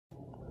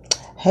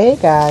Hey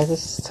guys,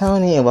 this is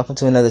Tony and welcome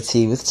to another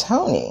Tea with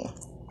Tony.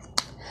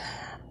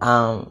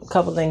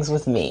 Couple things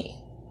with me.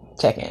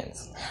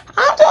 Check-ins.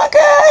 I'm doing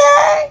good,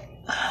 hey!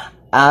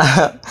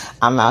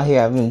 I'm out here.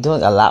 I've been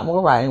doing a lot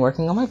more writing,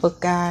 working on my book,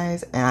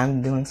 guys, and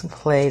I'm doing some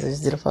plays. I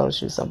just did a photo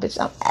shoot, so bitch,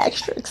 I'm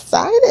extra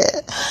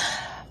excited.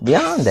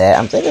 Beyond that,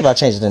 I'm thinking about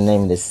changing the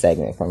name of this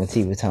segment from a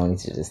Tea with Tony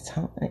to just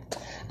Tony.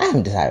 I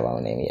haven't decided what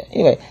I'm gonna name it yet.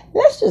 Anyway,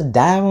 let's just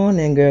dive on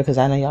in, girl, because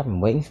I know y'all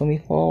been waiting for me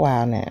for a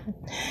while now.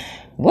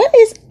 What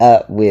is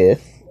up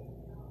with,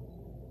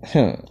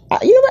 you know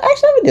what,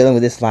 actually I've been dealing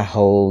with this my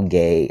whole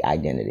gay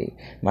identity,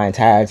 my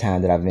entire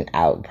time that I've been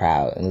out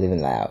proud and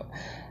living loud.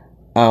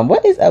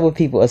 What is up with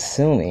people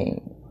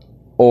assuming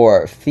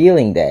or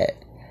feeling that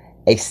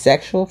a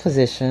sexual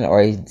position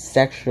or a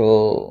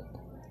sexual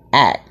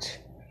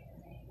act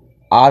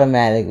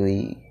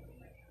automatically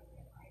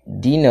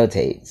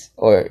denotates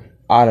or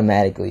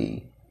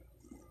automatically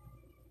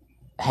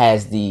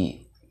has the,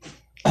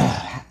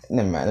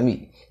 never mind, let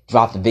me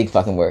drop the big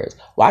fucking words.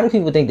 Why do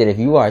people think that if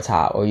you are a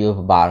top or you have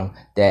a bottom,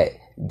 that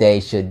they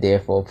should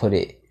therefore put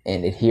it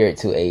and adhere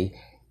to a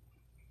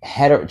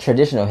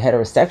traditional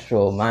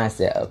heterosexual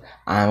mindset of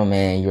I'm a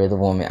man, you're the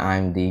woman,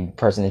 I'm the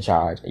person in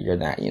charge, you're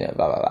not, blah,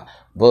 blah, blah.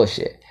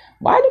 Bullshit.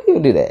 Why do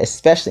people do that?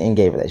 Especially in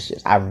gay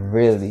relationships. I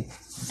really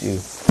do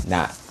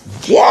not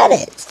get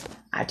it.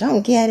 I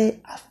don't get it.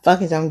 I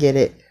fucking don't get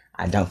it.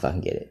 I don't fucking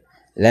get it.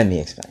 Let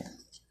me explain.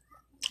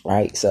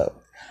 Right? So,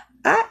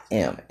 I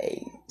am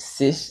a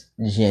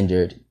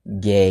cisgendered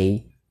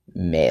gay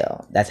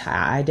male. That's how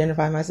I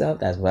identify myself.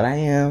 That's what I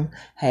am.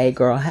 Hey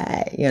girl,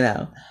 hey,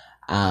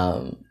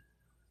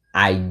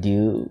 I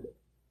do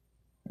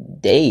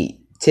date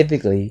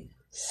typically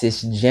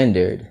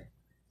cisgendered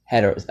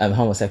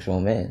homosexual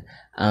men,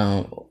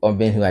 or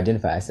men who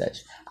identify as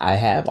such. I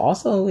have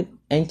also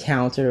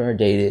encountered or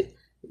dated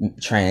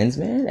trans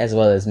men as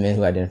well as men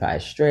who identify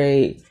as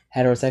straight,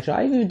 heterosexual.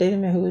 I even dated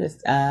men who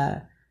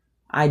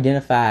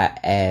identify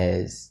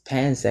as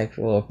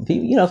pansexual,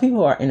 people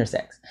who are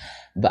intersex.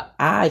 But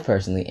I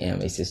personally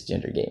am a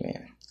cisgender gay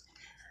man.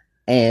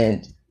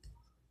 And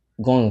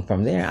going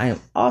from there, I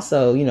am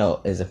also,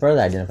 as a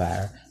further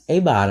identifier, a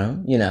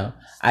bottom.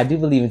 I do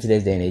believe in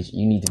today's day and age,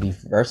 you need to be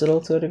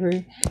versatile to a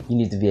degree. You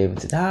need to be able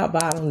to top,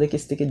 bottom, lick it,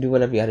 stick it, do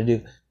whatever you got to do.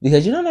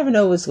 Because you don't ever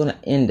know what's going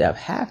to end up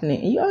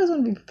happening. And you always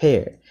want to be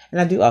prepared. And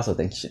I do also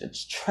think you should have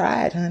just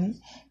tried, honey.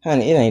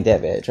 Honey, it ain't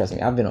that bad. Trust me.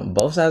 I've been on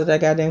both sides of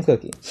that goddamn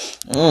cookie.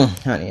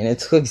 Honey. And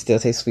the cookie still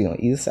tastes sweet on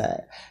either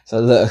side.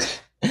 So look,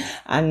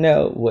 I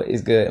know what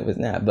is good and what's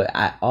not. But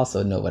I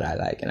also know what I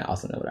like. And I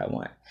also know what I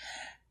want.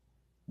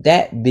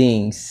 That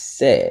being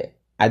said,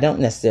 I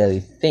don't necessarily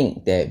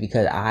think that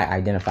because I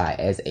identify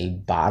as a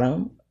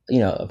bottom,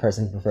 a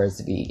person who prefers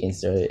to be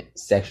inserted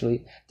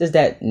sexually, does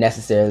that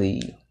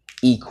necessarily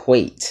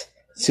equate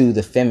to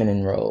the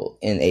feminine role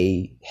in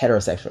a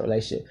heterosexual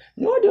relationship?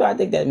 Nor do I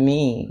think that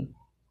mean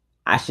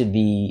I should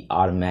be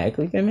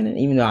automatically feminine,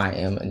 even though I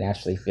am a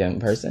naturally feminine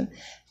person.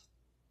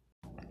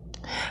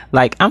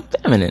 Like, I'm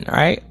feminine,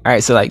 right? All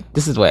right, so,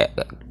 this is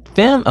what...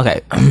 Fem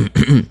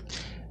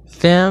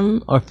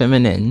or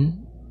feminine,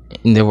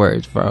 in the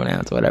words,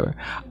 pronouns, whatever,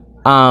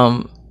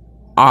 are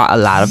a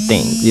lot of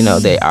things.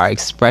 They are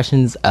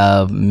expressions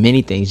of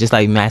many things, just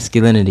like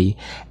masculinity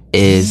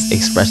is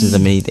expressions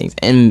of many things.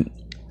 And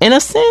in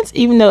a sense,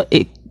 even though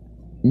it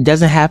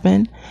doesn't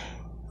happen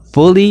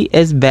fully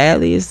as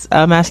badly as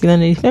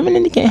masculinity,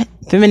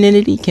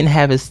 femininity can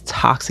have its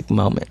toxic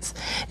moments.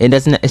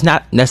 It's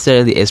not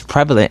necessarily as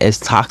prevalent as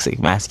toxic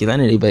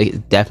masculinity, but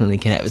it definitely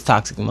can have its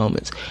toxic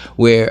moments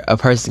where a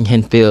person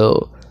can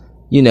feel,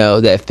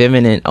 that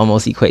feminine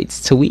almost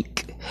equates to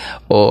weak,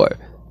 or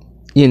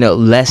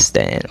less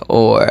than,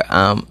 or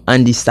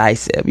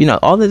undecisive.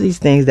 All of these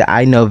things that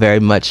I know very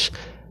much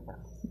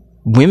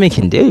women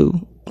can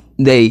do.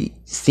 They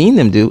seen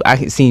them do.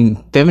 I've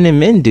seen feminine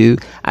men do.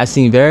 I've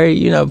seen very,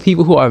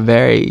 people who are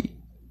very,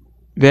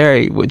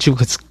 very,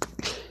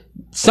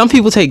 some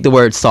people take the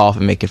word soft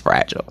and make it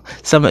fragile.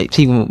 Some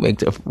people make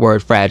the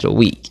word fragile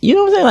weak. You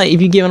know what I'm saying?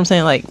 If you get what I'm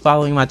saying,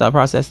 following my thought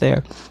process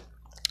there.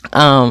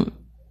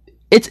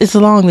 It's a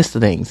long list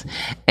of things.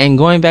 And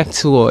going back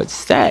towards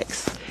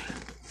sex,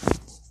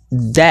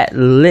 that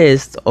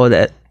list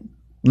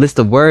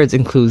of words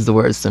includes the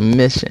word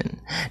submission.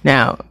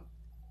 Now,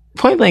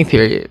 point blank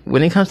period,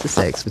 when it comes to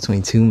sex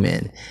between two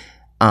men,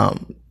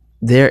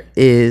 there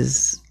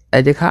is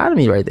a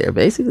dichotomy right there.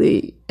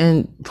 Basically,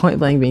 and point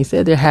blank being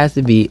said, there has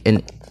to be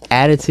an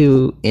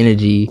attitude,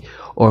 energy,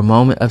 or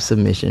moment of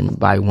submission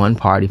by one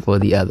party for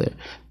the other,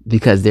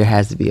 because there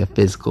has to be a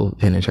physical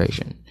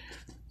penetration,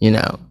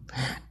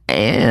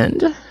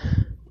 and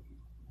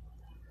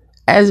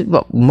as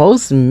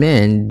most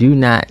men do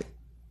not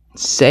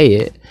say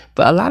it,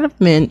 but a lot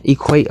of men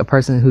equate a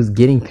person who's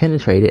getting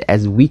penetrated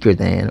as weaker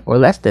than or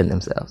less than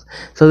themselves.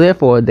 So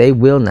therefore, they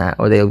will not,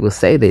 or they will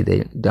say they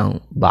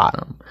don't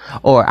bottom,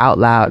 or out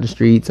loud in the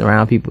streets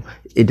around people,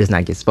 it does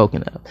not get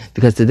spoken of.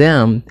 Because to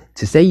them,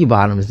 to say you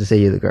bottom is to say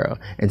you're the girl,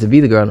 and to be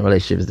the girl in a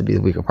relationship is to be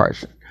the weaker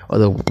partner, or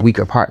the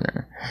weaker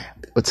partner,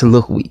 or to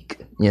look weak,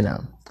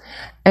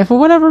 And for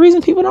whatever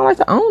reason, people don't like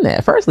to own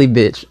that. Firstly,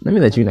 bitch, let me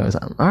let you know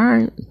something. All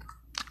right.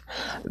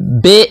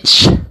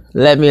 Bitch,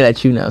 let me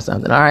let you know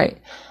something. All right.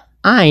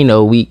 I ain't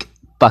no weak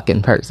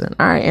fucking person.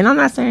 All right. And I'm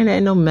not saying that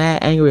in no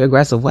mad, angry,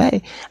 aggressive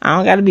way. I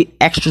don't got to be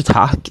extra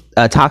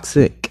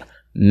toxic,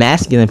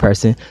 masculine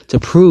person to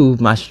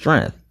prove my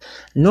strength.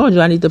 Nor do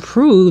I need to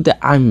prove that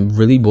I'm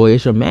really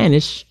boyish or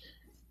mannish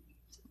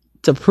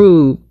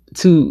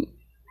to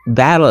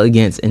battle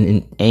against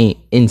an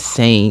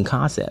insane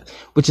concept,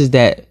 which is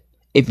that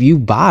if you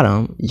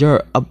bottom,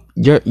 you're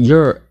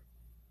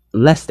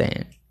less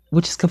than,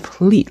 which is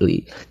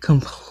completely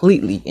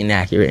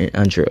inaccurate and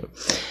untrue.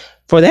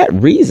 For that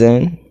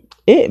reason,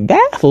 it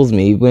baffles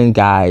me when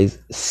guys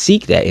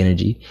seek that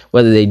energy,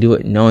 whether they do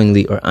it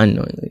knowingly or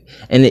unknowingly.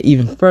 And it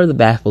even further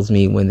baffles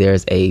me when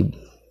there's a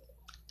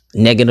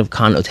negative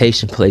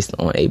connotation placed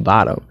on a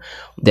bottom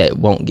that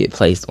won't get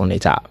placed on a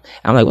top.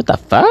 I'm like, what the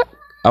fuck?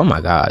 Oh my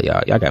God,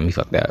 y'all got me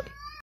fucked up.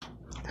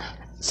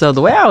 So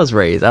the way I was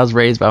raised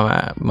by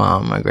my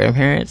mom, my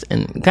grandparents,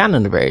 and kind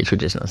of in a very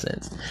traditional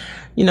sense.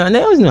 You know, and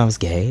they always knew I was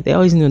gay. They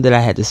always knew that I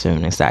had this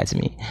feminine side to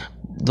me.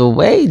 The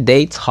way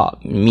they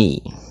taught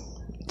me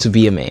to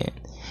be a man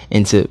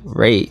and to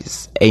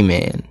raise a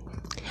man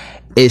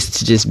is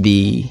to just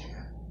be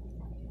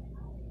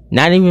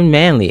not even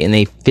manly in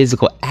a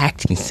physical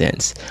acting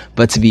sense,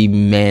 but to be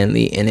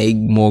manly in a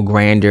more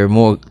grander,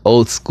 more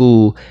old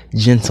school,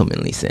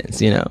 gentlemanly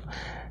sense, you know.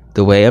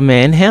 The way a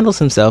man handles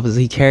himself is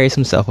he carries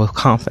himself with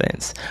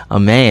confidence. A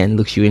man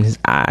looks you in his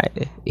eye.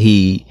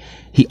 He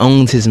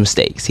owns his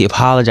mistakes. He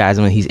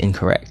apologizes when he's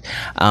incorrect.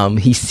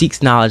 He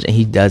seeks knowledge and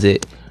he does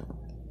it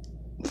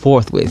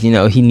forthwith. You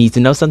know, he needs to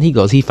know something,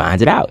 he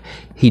finds it out.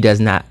 He does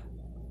not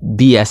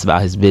BS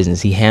about his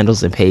business. He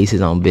handles and pays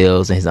his own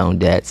bills and his own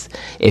debts.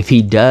 If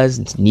he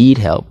does need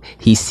help,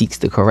 he seeks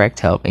the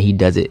correct help and he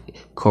does it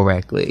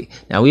correctly.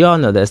 Now, we all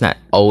know that's not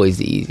always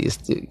the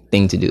easiest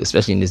thing to do,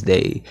 especially in this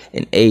day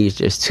and age.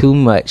 There's too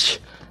much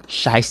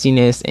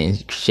shystiness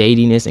and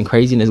shadiness and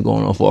craziness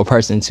going on for a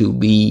person to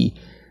be.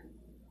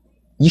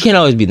 You can't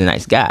always be the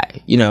nice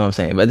guy, you know what I'm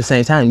saying? But at the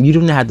same time, you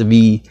don't have to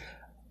be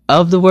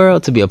of the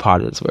world to be a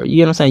part of this world. You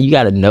know what I'm saying? You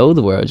got to know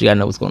the world. You got to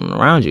know what's going on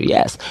around you.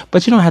 Yes.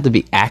 But you don't have to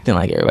be acting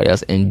like everybody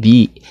else and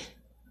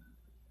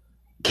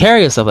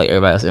carry yourself like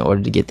everybody else in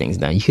order to get things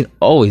done. You can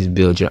always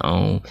build your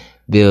own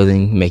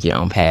building, make your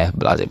own path,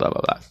 blah, blah, blah,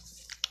 blah, blah.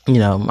 You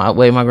know,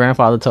 my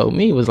grandfather told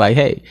me was like,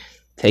 hey,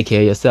 take care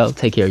of yourself,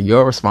 take care of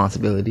your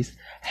responsibilities,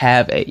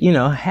 have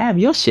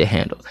your shit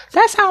handled.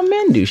 That's how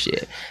men do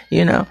shit.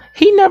 You know,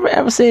 he never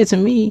ever said to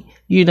me,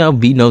 you know,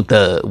 be no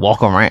thug,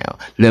 walk around,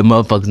 let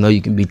motherfuckers know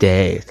you can beat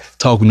their ass,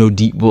 talk with no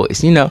deep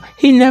voice. You know,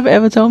 he never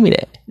ever told me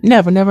that.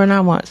 Never,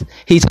 not once.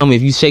 He told me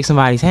if you shake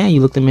somebody's hand,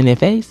 you look them in their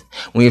face.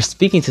 When you're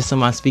speaking to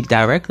someone, speak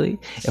directly.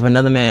 If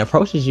another man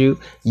approaches you,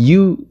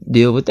 you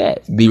deal with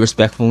that. Be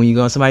respectful when you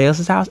go in somebody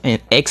else's house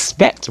and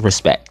expect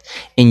respect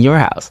in your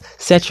house.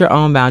 Set your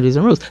own boundaries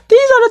and rules.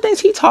 These are the things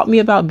he taught me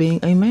about being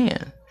a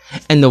man.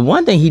 And the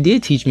one thing he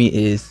did teach me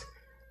is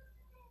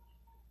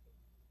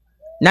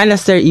not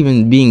necessarily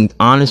even being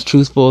honest,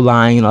 truthful,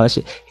 lying, and all that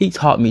shit. He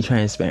taught me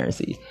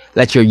transparency.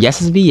 Let your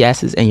yeses be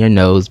yeses and your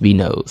no's be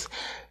no's.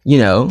 You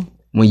know,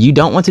 when you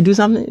don't want to do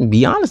something,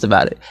 be honest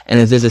about it. And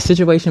if there's a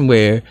situation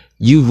where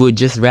you would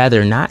just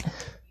rather not,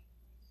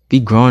 be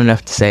grown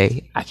enough to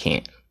say, I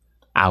can't,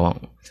 I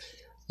won't.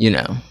 You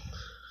know,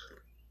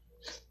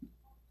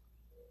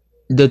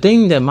 the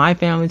thing that my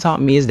family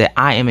taught me is that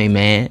I am a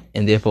man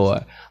and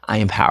therefore I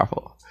am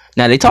powerful.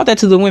 Now, they taught that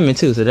to the women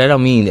too, so that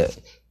don't mean that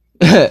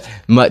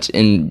much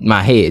in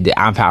my head that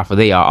I'm powerful.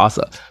 They are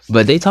also,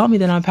 but they taught me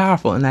that I'm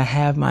powerful and I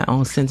have my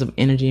own sense of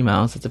energy, my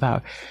own sense of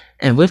power.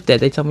 And with that,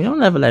 they told me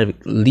don't ever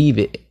leave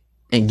it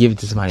and give it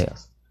to somebody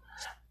else.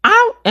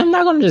 I am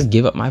not going to just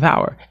give up my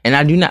power, and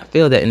I do not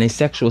feel that in a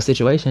sexual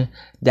situation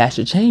that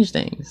should change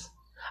things.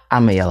 I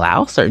may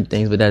allow certain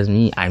things, but that doesn't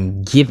mean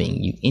I'm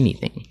giving you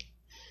anything.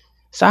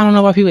 So I don't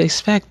know why people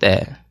expect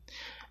that,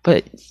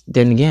 but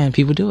then again,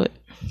 people do it.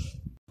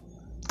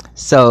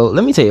 So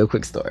let me tell you a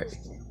quick story.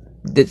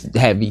 This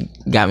got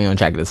me on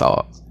track of this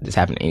all. This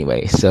happened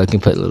anyway, so it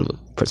can put a little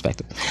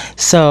perspective.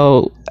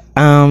 So,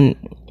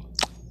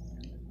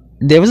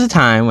 there was a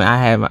time when I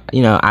had,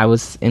 I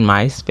was in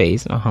my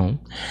space, my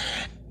home,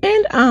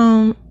 and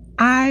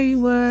I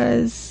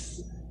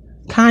was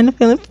kind of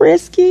feeling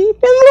frisky, feeling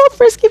a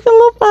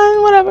little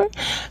fun, whatever.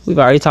 We've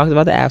already talked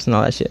about the apps and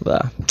all that shit,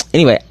 but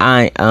anyway,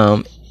 I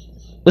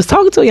was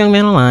talking to a young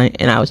man online,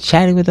 and I was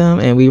chatting with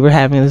him, and we were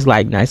having this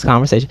nice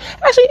conversation.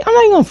 Actually, I'm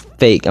not even gonna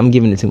fake. I'm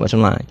giving it too much.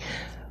 I'm lying.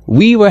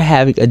 We were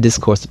having a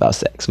discourse about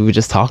sex. We were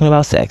just talking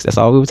about sex. That's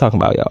all we were talking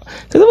about, y'all.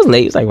 Because it was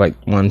late. It was like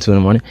 1, 2 in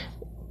the morning.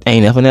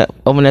 Ain't nothing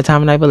over that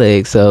time of night but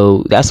legs.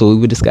 So that's what we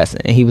were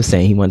discussing. And he was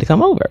saying he wanted to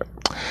come over.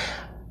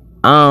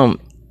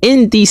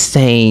 In the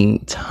same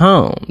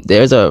tone,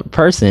 there's a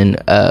person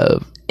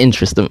of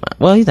interest of mine.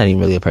 Well, he's not even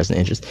really a person of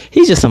interest.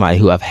 He's just somebody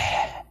who I've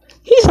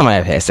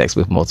had sex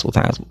with multiple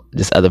times.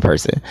 This other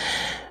person.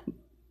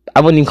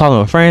 I wouldn't even call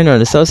him a friend or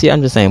an associate.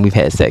 I'm just saying we've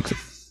had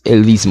sex at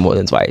least more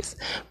than twice.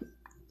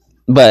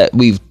 but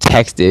we've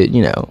texted,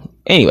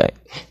 Anyway,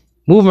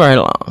 moving right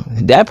along.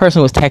 That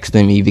person was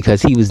texting me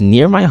because he was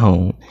near my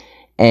home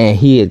and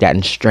he had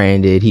gotten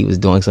stranded. He was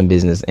doing some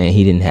business and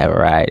he didn't have a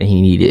ride and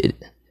he needed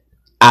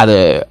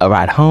either a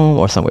ride home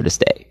or somewhere to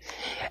stay.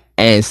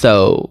 And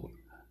so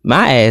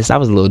my ass, I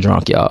was a little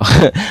drunk, y'all.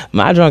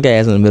 My drunk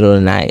ass in the middle of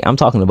the night, I'm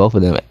talking to both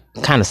of them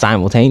kind of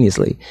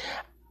simultaneously.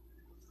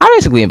 I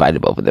basically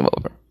invited both of them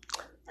over.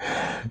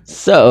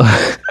 So,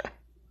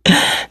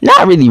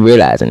 not really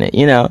realizing it,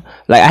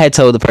 Like I had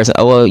told the person,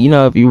 oh,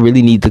 well, if you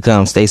really need to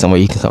come stay somewhere,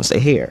 you can come stay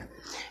here.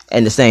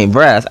 In the same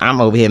breath,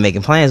 I'm over here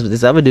making plans, but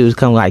this other dude's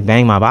come like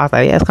bang my box,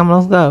 like, yes, come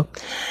on, let's go.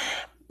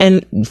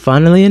 And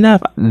funnily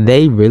enough,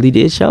 they really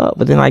did show up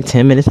within like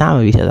 10 minutes time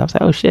of each other. I was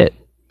like, oh shit.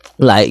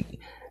 Like,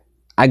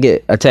 I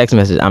get a text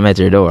message, I'm at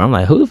your door. I'm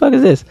like, who the fuck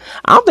is this?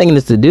 I'm thinking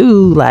it's the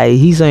dude, like,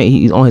 he's saying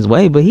he's on his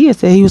way, but he had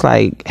said he was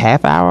like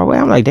half hour away.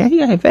 I'm like, damn, he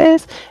got here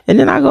fast. And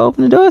then I go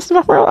open the door, it's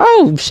my friend.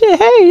 Oh shit,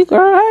 hey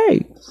girl,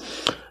 hey.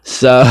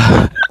 So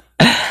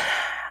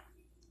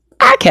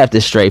I kept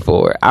it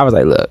straightforward. I was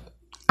like, look,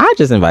 I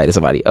just invited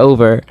somebody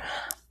over.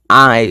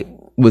 I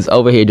was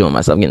over here getting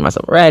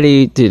myself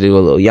ready to do a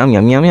little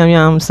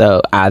yum.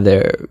 So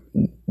either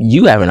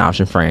you have an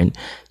option, friend.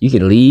 You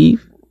can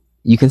leave,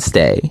 you can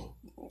stay,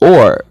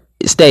 or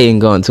stay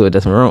and go into a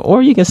different room,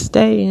 or you can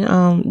stay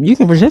and you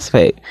can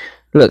participate.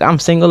 Look, I'm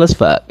single as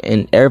fuck,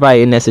 and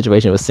everybody in that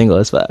situation was single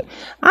as fuck.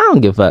 I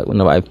don't give a fuck when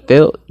nobody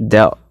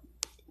dealt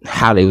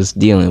how they was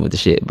dealing with the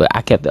shit, but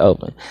I kept it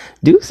open.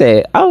 Dude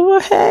said, oh, well,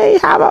 hey,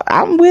 how about,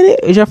 I'm with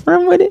it. Is your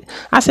friend with it?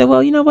 I said,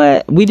 well, you know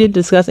what? We didn't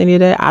discuss any of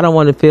that. I don't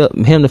want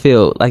him to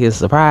feel like it's a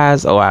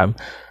surprise or I'm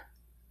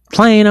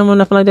playing him or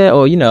nothing like that,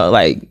 or,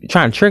 like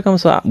trying to trick him.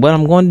 So what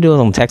I'm going to do is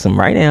I'm going to text him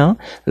right now,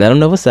 let him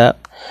know what's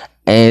up.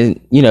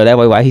 And, that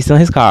way while he's still in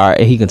his car,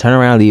 and he can turn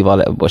around and leave all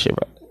that bullshit,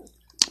 bro.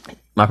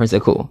 My friend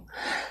said, cool.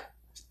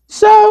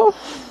 So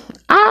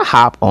I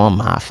hop on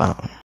my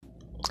phone.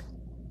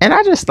 And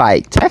I just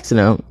like texted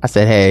him. I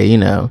said, hey,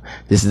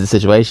 this is the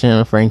situation.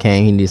 A friend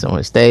came, he needs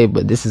someone to stay,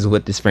 but this is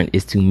what this friend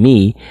is to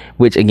me,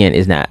 which again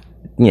is not,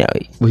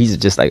 he's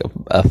just like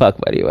a fuck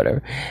buddy or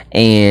whatever.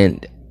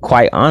 And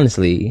quite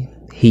honestly,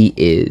 he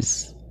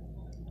is,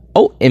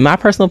 in my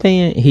personal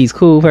opinion, he's a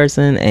cool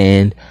person,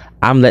 and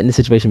I'm letting the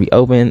situation be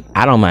open.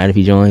 I don't mind if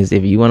he joins.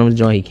 If you want him to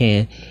join, he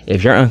can.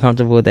 If you're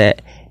uncomfortable with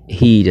that,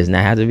 he does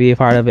not have to be a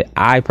part of it.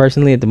 I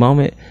personally, at the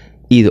moment,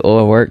 either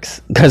or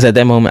works, because at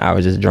that moment I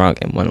was just drunk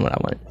and wanted what I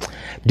wanted.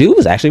 Dude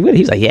was actually with it.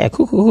 He was like, yeah,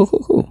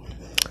 cool.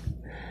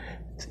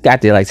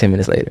 Got there like 10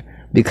 minutes later.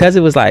 Because it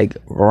was like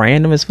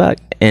random as fuck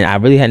and I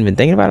really hadn't been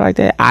thinking about it like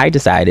that, I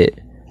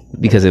decided,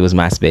 because it was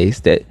my space,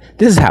 that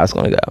this is how it's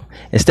going to go.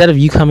 Instead of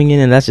you coming in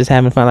and us just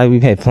having fun like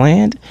we've had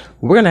planned,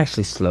 we're going to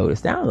actually slow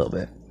this down a little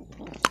bit.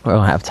 We're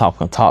going to have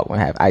talk, we're going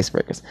to have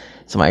icebreakers.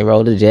 Somebody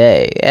roll the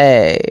J.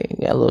 Hey,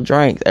 got a little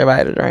drinks. Everybody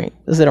had a drink.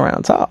 Let's sit around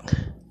and talk.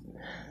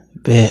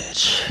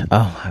 Bitch.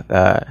 Oh my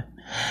God.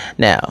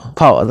 Now,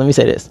 pause. Let me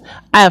say this.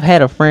 I have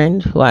had a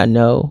friend who I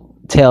know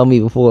tell me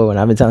before when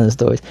I've been telling the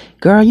stories,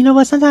 girl, you know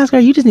what? Sometimes, girl,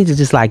 you just need to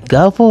just like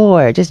go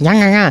for it. Just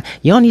yeah.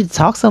 You don't need to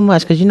talk so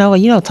much, because you know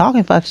what?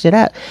 Talking fucks shit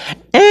up.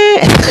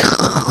 And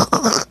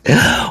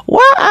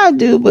while I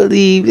do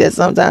believe that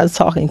sometimes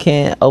talking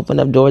can open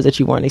up doors that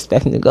you weren't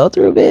expecting to go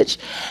through, bitch,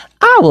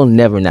 I will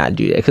never not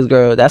do that. Because,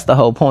 girl, that's the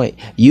whole point.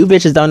 You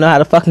bitches don't know how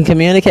to fucking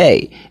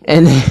communicate.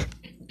 And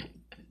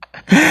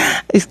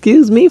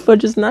excuse me for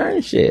just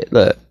learning shit.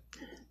 Look,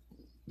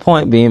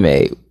 point being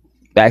made.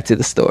 Back to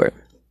the story.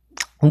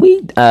 We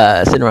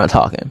sitting around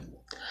talking.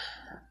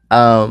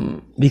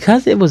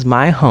 Because it was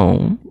my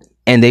home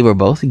and they were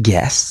both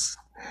guests,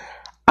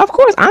 of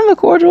course I'm a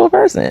cordial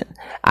person.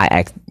 I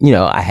asked,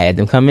 I had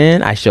them come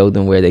in. I showed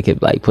them where they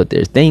could like put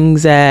their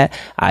things at.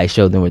 I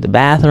showed them where the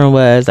bathroom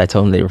was. I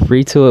told them they were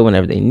free to it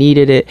whenever they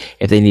needed it.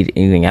 If they needed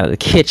anything out of the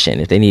kitchen,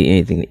 if they needed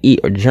anything to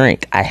eat or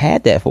drink, I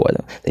had that for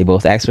them. They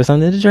both asked for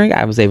something to drink.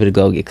 I was able to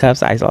go get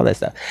cups, ice, all that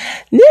stuff.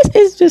 This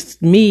is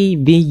just me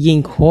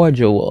being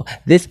cordial.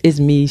 This is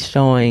me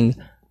showing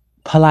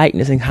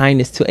politeness and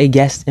kindness to a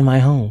guest in my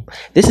home.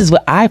 This is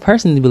what I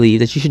personally believe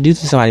that you should do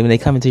to somebody when they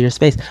come into your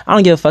space. I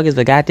don't give a fuck if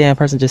the goddamn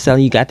person just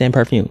selling you goddamn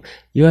perfume.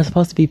 You're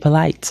supposed to be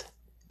polite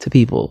to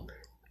people.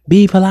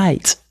 Be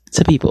polite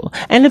to people.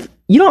 And if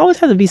you don't always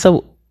have to be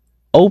so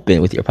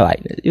open with your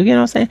politeness, you know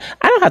what I'm saying?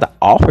 I don't have to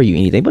offer you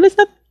anything, but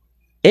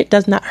it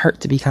does not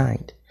hurt to be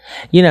kind.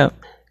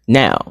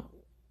 Now,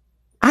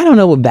 I don't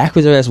know what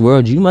backwards ass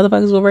world you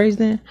motherfuckers were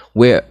raised in,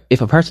 where if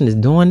a person is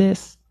doing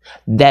this,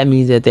 that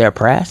means that they're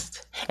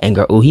oppressed. And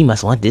girl, he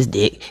must want this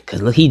dick,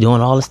 because look, he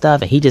doing all the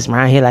stuff and he just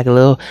around here like a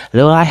little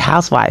like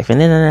housewife. And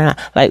then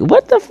like,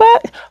 what the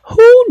fuck?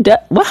 Who does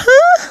what?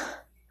 Huh?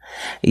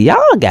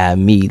 Y'all got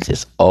me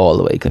just all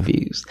the way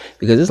confused,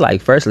 because it's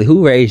like, firstly,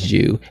 who raised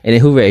you, and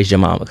then who raised your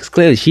mama? Because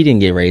clearly she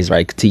didn't get raised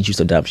right to teach you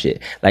some dumb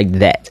shit like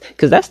that,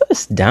 because that's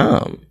just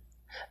dumb.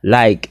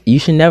 Like, you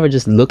should never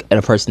just look at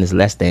a person as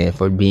less than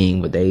for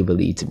being what they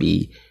believe to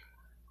be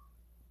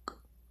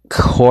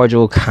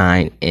cordial,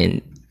 kind,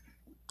 and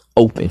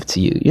open to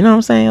you. You know what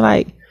I'm saying?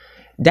 Like,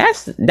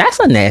 that's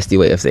a nasty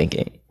way of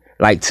thinking.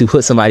 Like, to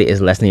put somebody as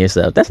less than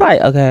yourself, that's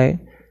like, okay,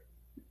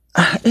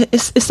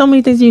 it's so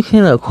many things you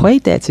can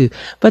equate that to,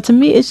 but to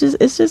me, it's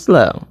just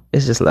low.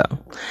 It's just low.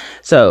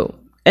 So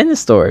in the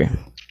story,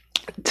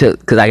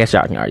 because I guess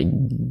y'all can already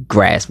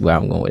grasp where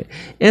I'm going with it.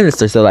 In the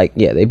story, so like,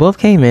 yeah, they both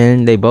came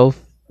in. They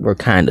both were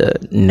kind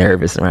of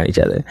nervous around each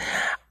other.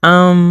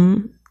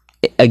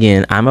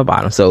 Again, I'm a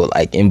bottom, so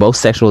like in both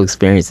sexual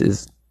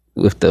experiences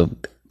with the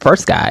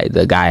first guy,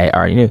 the guy I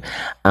already knew,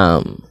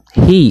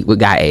 he with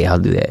guy A, I'll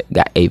do that.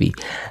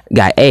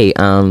 Guy A,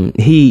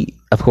 he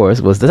of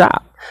course was the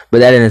top, but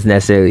that didn't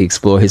necessarily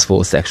explore his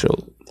full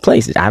sexual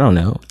places. I don't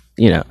know,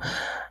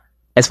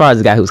 as far as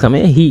the guy who was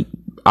coming in,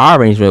 our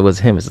arrangement was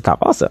him as the top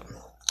also.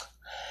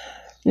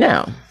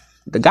 Now,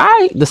 the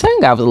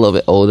second guy was a little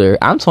bit older.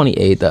 I'm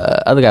 28.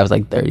 The other guy was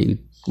like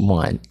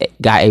 31.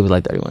 Guy A was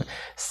like 31.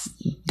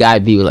 Guy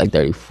B was like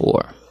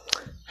 34.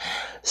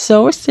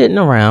 So we're sitting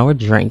around, we're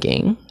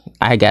drinking.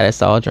 I got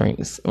us all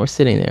drinks. We're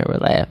sitting there, we're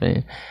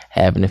laughing,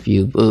 having a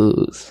few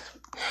booze.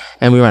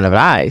 And we run out of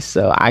ice,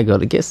 so I go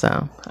to get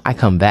some. I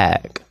come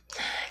back,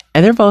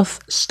 and they're both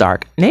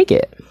stark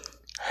naked.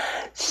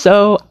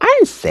 So I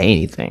didn't say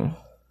anything.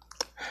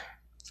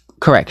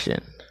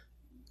 Correction.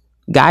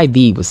 Guy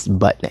B was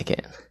butt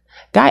naked.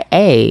 Guy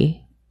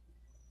A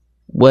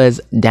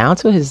was down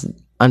to his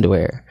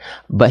underwear,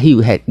 but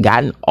he had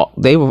gotten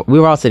we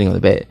were all sitting on the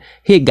bed.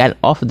 He had gotten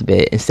off of the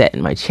bed and sat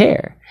in my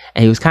chair,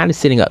 and he was kind of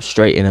sitting up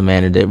straight in a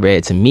manner that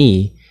read to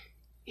me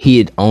he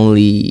had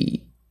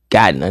only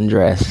gotten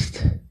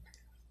undressed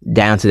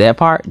down to that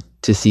part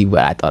to see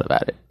what I thought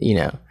about it,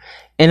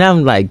 and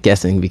I'm like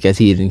guessing because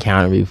he had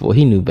encountered me before,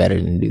 he knew better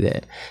than to do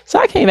that. So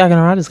I came back and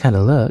I just kind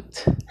of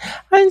looked.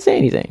 I didn't say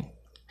anything.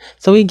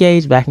 So we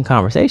engaged back in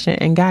conversation,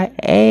 and guy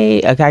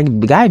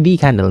B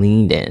kind of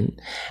leaned in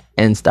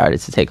and started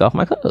to take off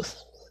my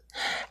clothes.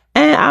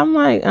 And I'm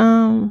like,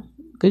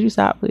 could you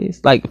stop, please?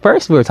 Like,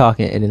 first we were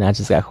talking, and then I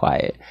just got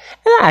quiet.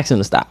 And I asked him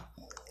to stop.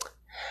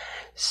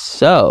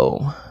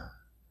 So,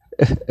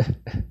 let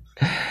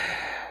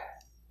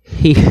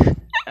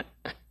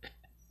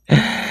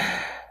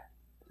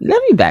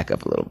me back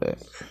up a little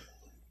bit.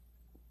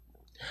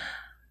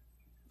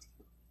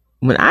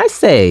 When I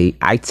say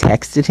I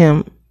texted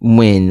him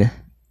when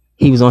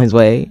he was on his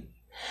way,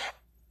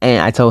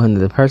 and I told him that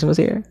the person was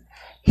here,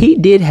 he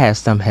did have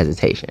some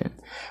hesitation,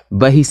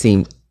 but he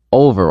seemed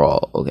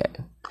overall okay.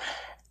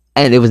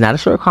 And it was not a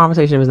short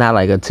conversation. It was not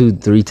like a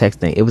 2-3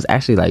 text thing. It was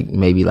actually like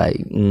maybe like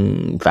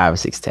 5 or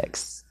 6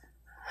 texts,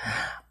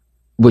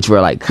 which were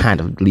like kind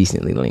of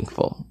decently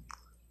lengthful.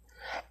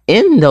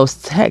 In those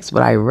texts,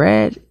 what I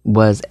read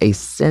was a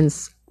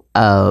sense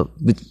of,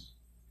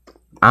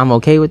 I'm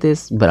okay with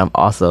this, but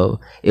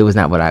it was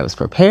not what I was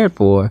prepared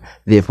for,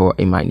 therefore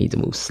it might need to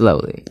move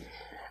slowly.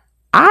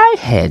 I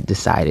had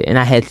decided, and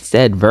I had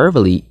said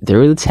verbally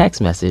through the text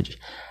message,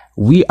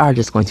 we are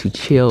just going to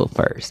chill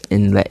first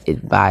and let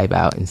it vibe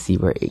out and see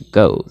where it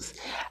goes.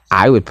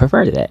 I would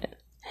prefer that.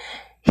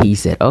 He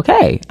said,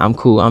 okay, I'm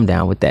cool, I'm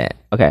down with that.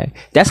 Okay,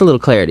 that's a little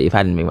clarity if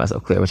I didn't make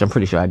myself clear, which I'm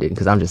pretty sure I didn't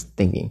because I'm just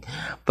thinking.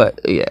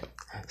 But yeah,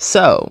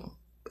 so...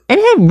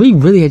 And we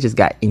really had just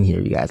got in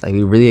here, you guys. Like,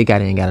 we really had got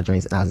in and got our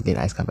drinks, and I was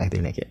getting ice come back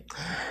there naked.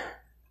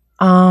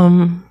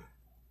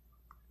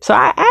 So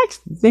I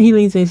asked, then he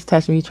leans in, he's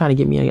touching me, trying to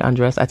get me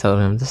undressed. I told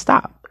him to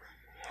stop.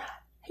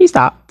 He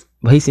stopped,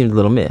 but he seemed a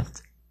little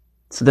miffed.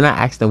 So then I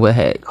asked him what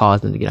had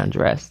caused him to get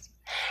undressed.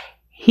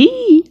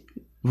 He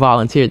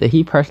volunteered that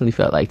he personally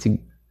felt like to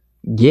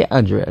get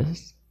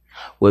undressed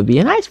would be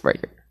an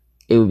icebreaker.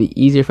 It would be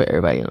easier for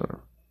everybody in the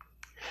room.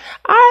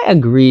 I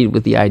agreed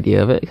with the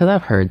idea of it because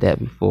I've heard that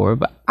before,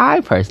 but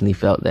I personally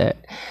felt that,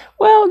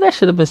 well, that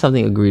should have been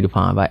something agreed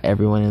upon by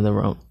everyone in the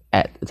room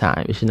at the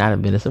time. It should not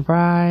have been a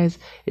surprise.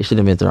 It should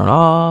have been thrown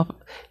off.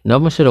 No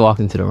one should have walked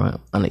into the room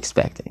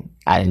unexpected.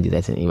 I didn't do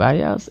that to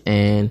anybody else,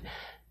 and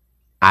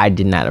I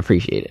did not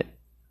appreciate it.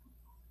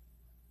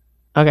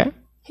 Okay.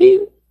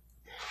 He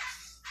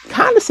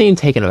kind of seemed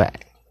taken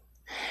aback.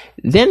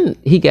 Then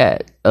he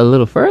got a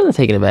little further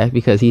taken aback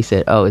because he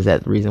said, oh, is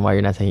that the reason why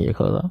you're not taking your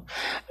clothes off?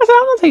 I said,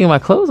 I'm not taking my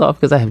clothes off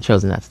because I have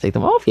chosen not to take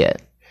them off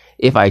yet,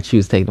 if I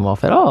choose to take them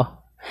off at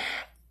all.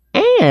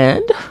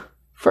 And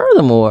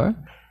furthermore,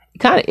 it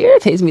kind of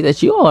irritates me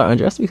that you all are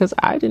undressed because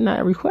I did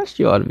not request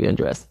you all to be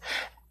undressed.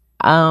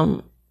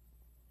 That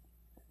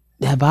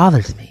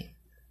bothers me.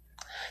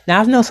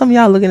 Now, I know some of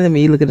y'all looking at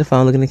me, looking at the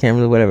phone, looking at the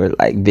camera, whatever,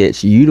 like,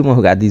 bitch, you the one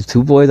who got these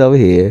 2 boys over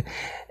here.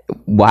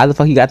 Why the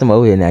fuck you got them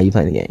over here now? You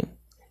playing the game.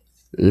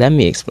 Let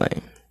me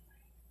explain.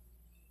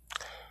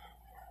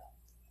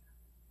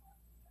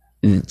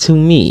 To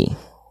me,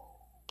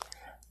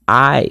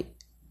 and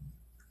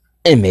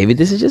maybe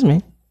this is just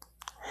me,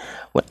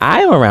 when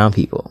I am around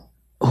people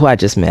who I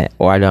just met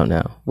or I don't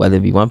know, whether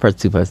it be 1 person,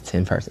 2 persons,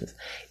 10 persons,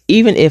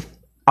 even if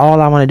all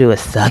I want to do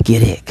is suck your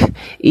dick,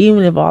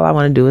 even if all I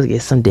want to do is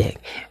get some dick,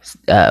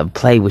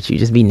 play with you,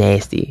 just be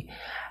nasty,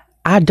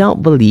 I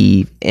don't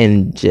believe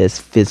in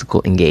just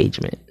physical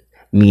engagement.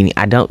 Meaning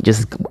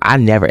I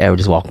never ever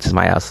just walk into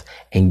somebody else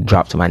and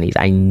drop to my knees.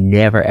 I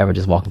never ever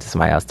just walk into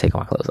somebody else, take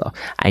all my clothes off.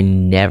 I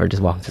never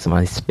just walk into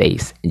somebody's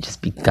space and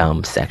just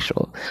become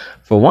sexual.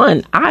 For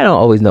one, I don't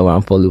always know what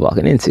I'm fully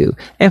walking into.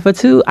 And for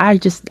two,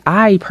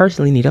 I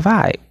personally need a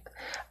vibe.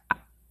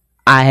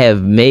 I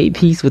have made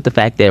peace with the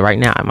fact that right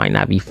now I might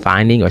not be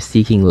finding or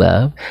seeking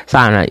love. So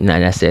I don't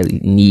necessarily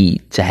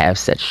need to have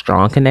such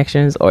strong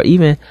connections or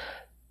even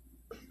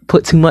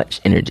put too much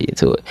energy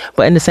into it.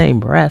 But in the same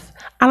breath,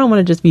 I don't want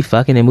to just be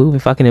fucking and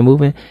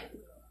moving.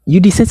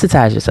 You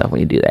desensitize yourself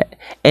when you do that.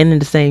 And in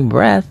the same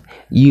breath,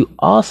 you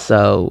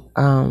also,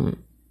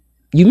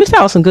 you miss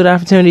out on some good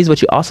opportunities,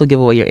 but you also give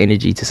away your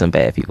energy to some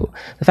bad people.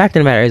 The fact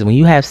of the matter is, when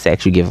you have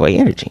sex, you give away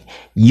energy.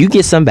 You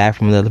get some back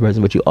from the other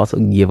person, but you also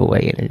give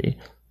away energy.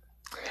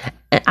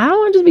 And I don't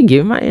want to just be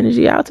giving my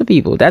energy out to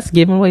people. That's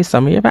giving away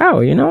some of your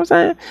power. You know what I'm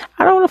saying?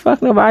 I don't want to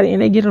fuck nobody and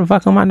they get to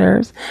fuck on my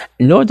nerves.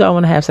 Nor do I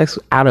want to have sex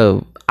out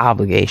of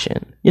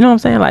obligation. You know what I'm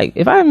saying? Like,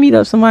 if I meet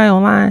up somebody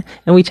online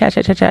and we chat,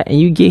 and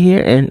you get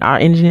here and our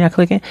energy not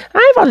clicking, I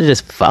ain't about to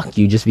just fuck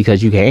you just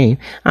because you came.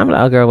 I'm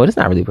like, oh, girl, well, it's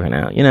not really working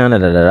out. You know,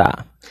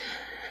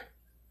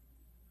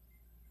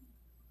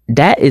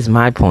 That is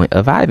my point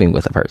of vibing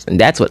with a person.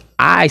 That's what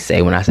I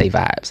say when I say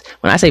vibes.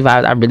 When I say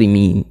vibes, I really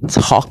mean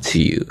talk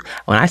to you.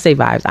 When I say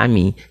vibes, I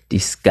mean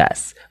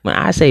discuss. When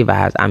I say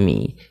vibes, I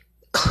mean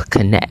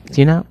connect,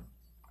 you know?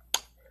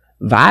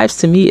 Vibes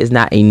to me is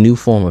not a new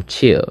form of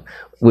chill,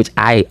 which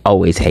I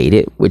always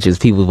hated, which is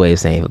people's way of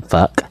saying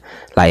fuck.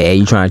 Like, hey,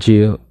 you trying to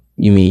chill?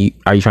 You mean,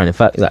 are you trying to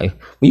fuck? Like,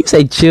 when you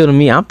say chill to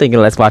me, I'm thinking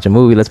let's watch a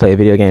movie, let's play a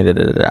video game,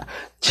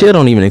 Chill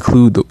don't even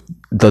include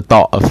the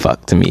thought of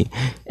fuck to me.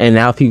 And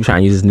now people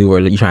trying to use this new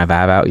word. You trying to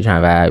vibe out, you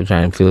trying to vibe, you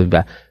trying to feel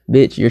bad.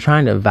 Bitch, you're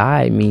trying to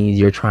vibe means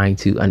you're trying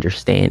to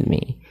understand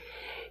me.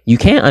 You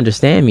can't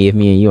understand me if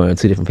me and you are on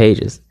two different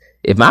pages.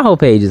 If my whole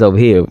page is over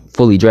here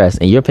fully dressed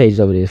and your page is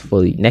over there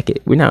fully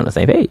naked, we're not on the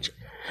same page.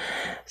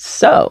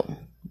 So,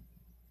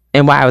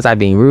 and why was I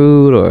being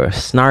rude or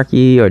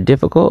snarky or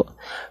difficult?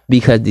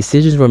 Because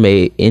decisions were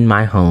made in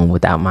my home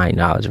without my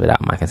knowledge,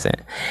 without my consent.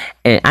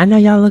 And I know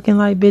y'all looking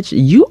like, bitch,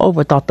 you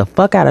overthought the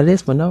fuck out of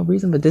this for no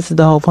reason, but this is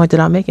the whole point that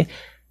I'm making.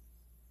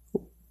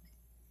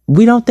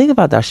 We don't think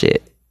about that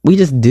shit. We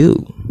just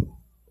do.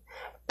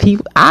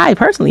 I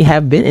personally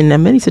have been in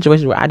many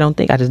situations where I don't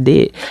think, I just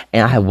did.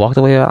 And I have walked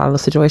away out of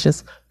those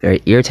situations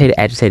very irritated,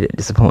 agitated,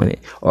 disappointed,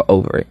 or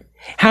over it.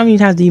 How many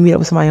times do you meet up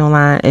with somebody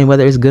online and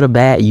whether it's good or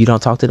bad, you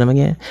don't talk to them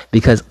again?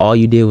 Because all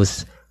you did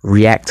was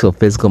react to a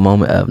physical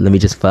moment of, let me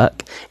just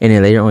fuck. And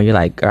then later on, you're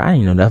like, girl, I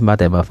didn't know nothing about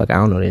that motherfucker. I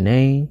don't know their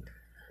name.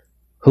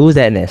 Who's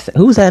that in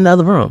the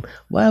other room?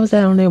 Why was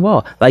that on their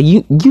wall? Like,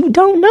 you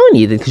don't know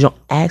anything because you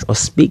don't ask or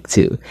speak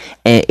to.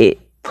 And it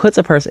puts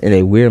a person in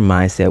a weird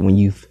mindset when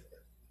you've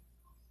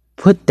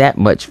put that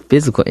much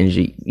physical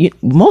energy.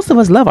 Most of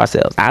us love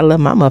ourselves. I love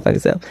my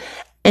motherfucking self.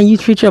 And you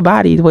treat your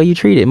body the way you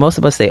treat it. Most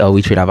of us say, oh,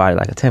 we treat our body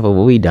like a temple,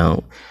 but we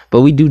don't.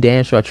 But we do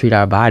damn sure treat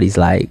our bodies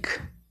like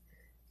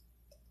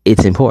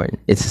it's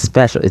important. It's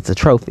special. It's a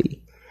trophy.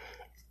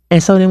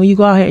 And so then when you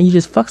go out here and you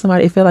just fuck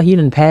somebody, it feel like you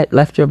done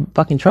left your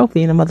fucking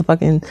trophy in a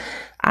motherfucking,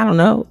 I don't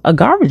know, a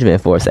garbage bin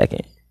for a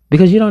second.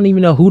 Because you don't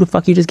even know who the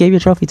fuck you just gave your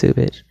trophy to,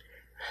 bitch.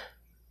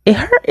 It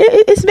hurt.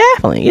 It's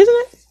baffling, isn't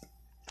it?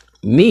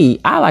 Me,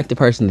 I like to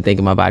personally think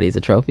of my body as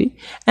a trophy.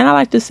 And I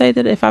like to say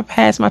that if I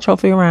pass my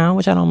trophy around,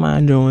 which I don't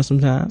mind doing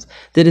sometimes,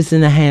 that it's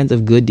in the hands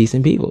of good,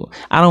 decent people.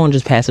 I don't want to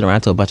just pass it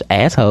around to a bunch of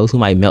assholes who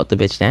might melt the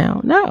bitch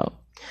down. No.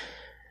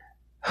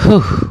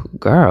 Whew,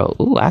 girl.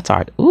 Ooh, I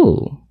talked.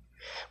 Ooh.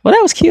 Well,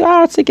 that was cute.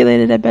 I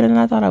articulated that better than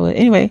I thought I would.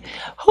 Anyway,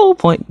 whole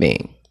point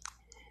being,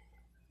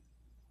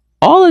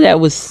 all of that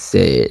was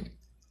said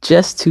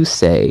just to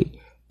say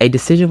a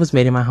decision was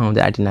made in my home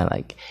that I did not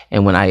like.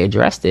 And when I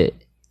addressed it,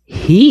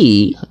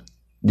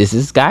 this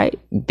is guy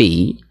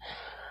B,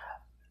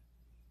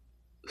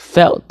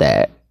 felt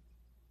that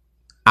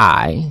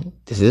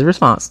this is his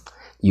response,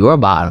 you're a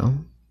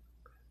bottom,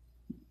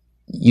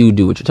 you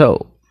do what you're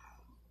told.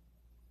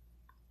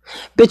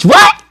 Bitch,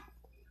 what?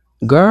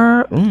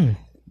 Girl,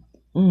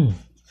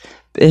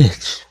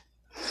 bitch.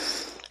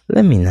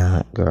 Let me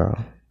not, girl.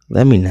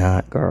 No,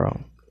 girl,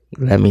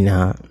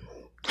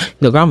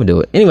 I'm gonna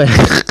do it. Anyway.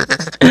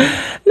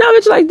 No,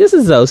 bitch, like, this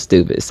is so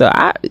stupid. So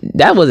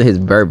that wasn't his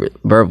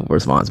verbal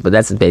response, but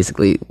that's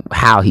basically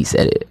how he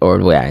said it, or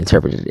the way I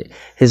interpreted it.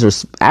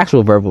 His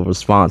actual verbal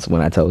response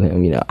when I told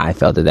him, I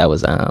felt that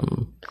was, a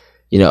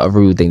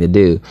rude thing to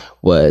do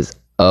was,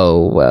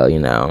 oh, well,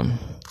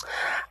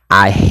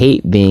 I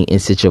hate being in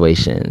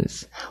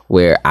situations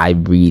where I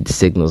read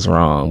signals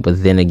wrong,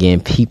 but then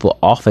again, people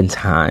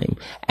oftentimes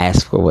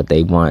ask for what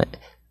they want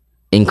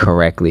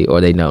incorrectly, or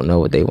they don't know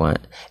what they want,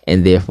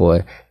 and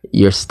therefore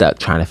you're stuck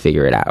trying to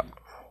figure it out.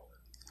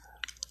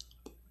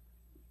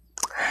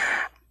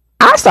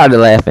 I started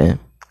laughing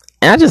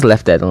and I just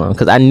left that alone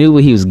because I knew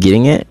what he was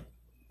getting at.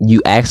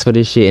 You asked for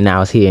this shit and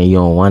now it's here and you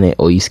don't want it,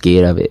 or you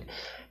scared of it,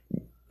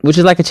 which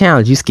is like a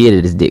challenge. You scared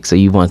of this dick, so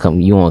you want to come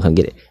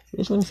get it.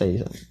 Just let me say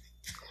something.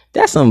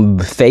 That's some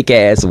fake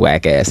ass,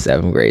 whack ass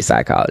 7th grade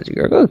psychology,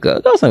 girl.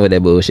 Go something with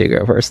that bullshit,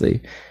 girl.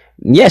 Personally,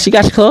 Yeah, she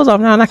got your clothes off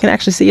now and I can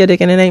actually see your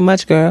dick and it ain't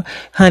much, girl.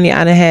 Honey,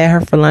 I done had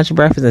her for lunch,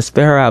 breakfast, and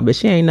spit her out, but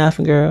she ain't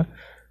nothing, girl.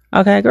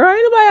 Okay, girl,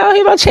 ain't nobody out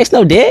here about to chase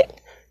no dick.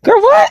 Girl,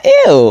 what?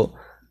 Ew.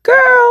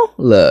 Girl,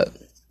 look.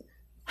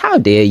 How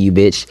dare you,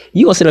 bitch?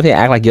 You gonna sit up here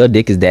and act like your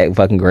dick is that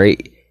fucking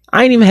great.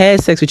 I ain't even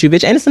had sex with you,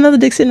 bitch. And it's another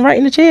dick sitting right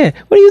in the chair.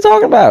 What are you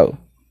talking about?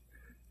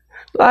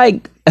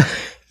 Like,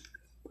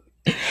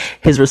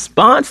 his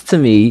response to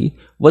me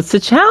was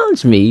to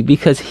challenge me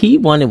because he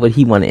wanted what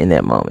he wanted in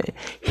that moment.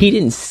 He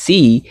didn't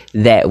see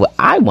that what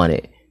I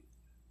wanted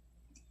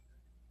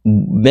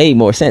made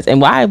more sense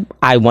and why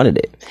I wanted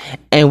it.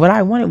 And what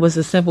I wanted was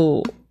a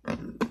simple,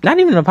 not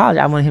even an apology.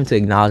 I wanted him to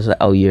acknowledge like,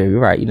 oh, yeah, you're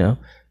right. You know,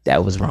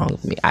 that was wrong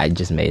with me. I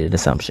just made an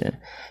assumption.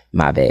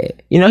 My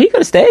bad. You know, he could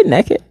have stayed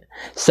naked.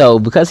 So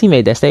because he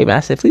made that statement,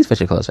 I said, please put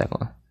your clothes back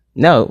on.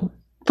 No,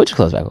 put your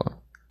clothes back on.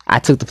 I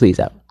took the please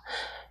out.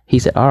 He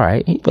said, all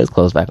right. He put his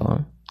clothes back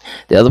on.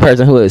 The other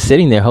person who was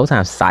sitting there the whole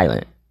time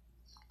silent,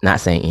 not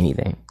saying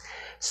anything.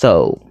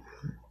 So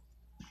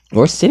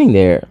we're sitting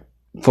there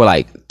for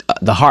like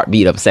the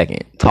heartbeat of a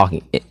second,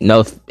 talking,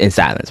 no, in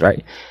silence,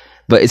 right?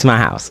 But it's my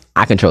house.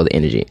 I control the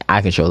energy.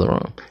 I control the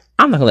room.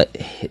 I'm not gonna let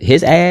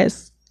his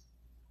ass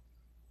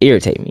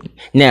irritate me.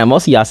 Now,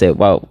 most of y'all said,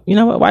 well, you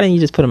know what? Why didn't you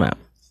just put him out?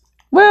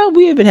 Well,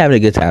 we have been having a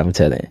good time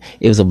until then.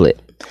 It was a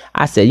blip.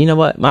 I said, you know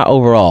what? My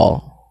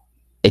overall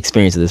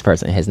experience of this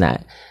person has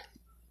not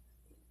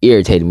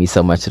irritated me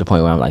so much to the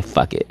point where I'm like,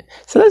 fuck it.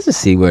 So let's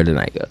just see where the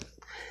night goes.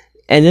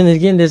 And then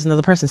again, there's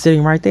another person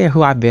sitting right there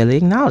who I barely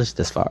acknowledged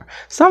this far.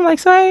 So I'm like,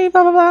 so hey,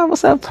 blah, blah, blah.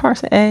 What's up,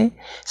 person A?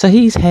 So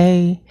he's,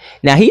 hey.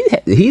 Now,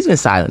 he's been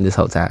silent this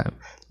whole time.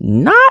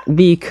 Not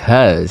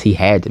because he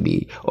had to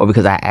be or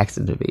because I asked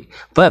him to be,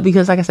 but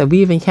because, like I said,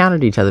 we have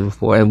encountered each other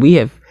before and we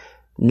have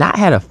not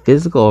had a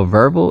physical or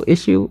verbal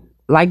issue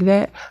like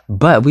that,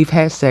 but we've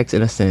had sex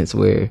in a sense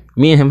where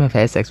me and him have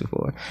had sex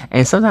before.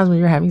 And sometimes when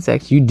you're having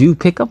sex, you do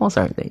pick up on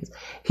certain things.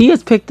 He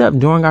has picked up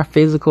during our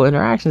physical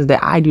interactions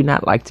that I do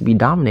not like to be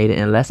dominated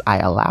unless I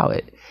allow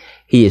it.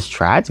 He has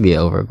tried to be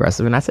over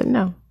aggressive and I said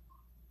no,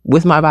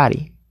 with my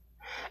body.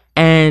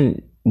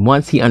 And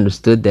once he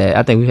understood that,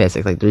 I think we've had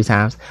sex like 3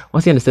 times.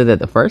 Once he understood that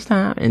the first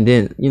time and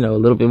then, you know, a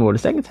little bit more the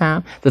second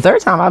time, the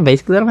third time I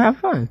basically let him have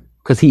fun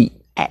because he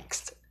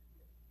asked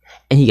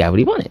and he got what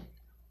he wanted.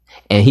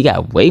 And he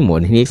got way more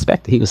than he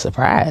expected. He was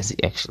surprised,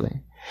 actually.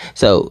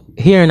 So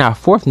here in our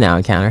 4th now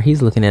encounter,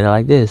 he's looking at it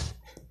like this.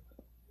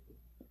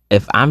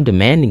 If I'm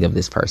demanding of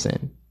this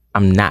person,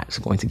 I'm not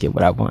going to get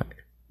what I want.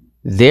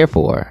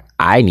 Therefore,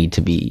 I need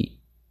to be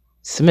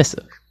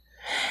submissive.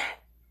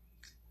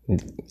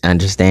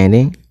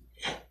 Understanding?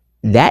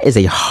 That is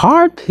a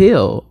hard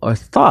pill or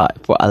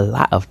thought for a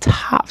lot of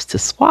tops to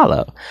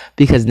swallow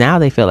because now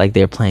they feel like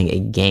they're playing a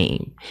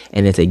game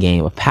and it's a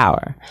game of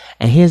power.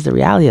 And here's the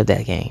reality of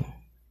that game.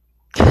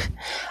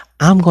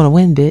 I'm gonna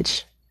win,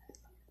 bitch.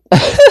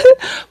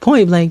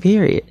 Point blank,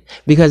 period.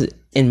 Because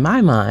in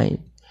my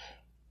mind,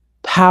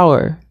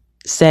 power,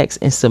 sex,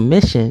 and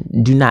submission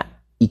do not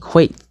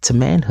equate to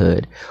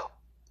manhood,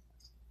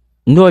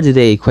 nor do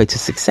they equate to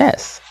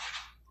success.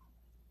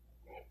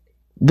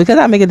 Because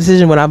I make a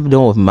decision what I'm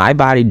doing with my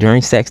body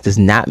during sex does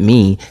not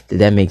mean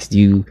that makes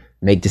you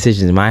make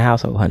decisions in my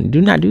household, honey. Do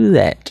not do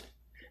that.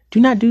 Do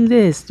not do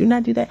this. Do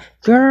not do that.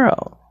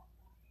 Girl.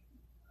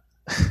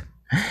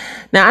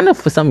 Now, I know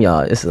for some of y'all,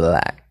 it's a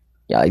lot.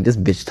 Y'all like, this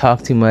bitch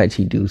talk too much.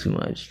 He do too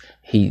much.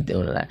 He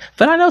doing a lot.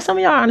 But I know some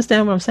of y'all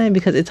understand what I'm saying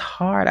because it's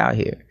hard out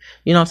here.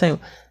 You know what I'm saying?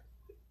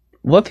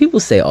 What people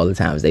say all the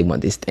time is they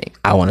want this thing.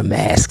 I want a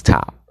mask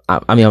top. I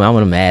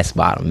want a mask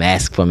bottom.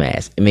 Mask for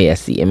mask.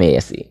 M-A-S-C.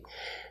 M-A-S-C.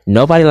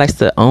 Nobody likes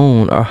to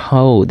own or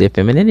hold their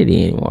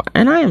femininity anymore.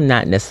 And I am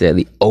not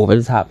necessarily over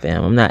the top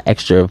femme. I'm not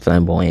extra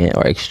flamboyant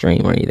or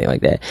extreme or anything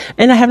like that.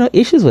 And I have no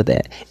issues with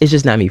that. It's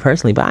just not me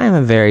personally. But I am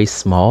a very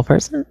small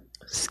person.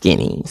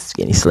 Skinny,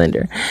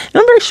 slender. And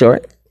I'm very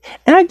short.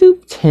 And I do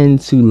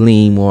tend to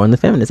lean more on the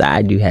feminist.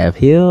 I do have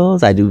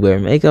heels. I do wear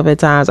makeup at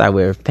times. I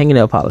wear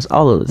fingernail polish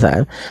all of the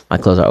time. My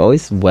clothes are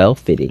always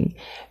well-fitting,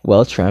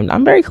 well-trimmed.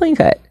 I'm very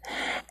clean-cut.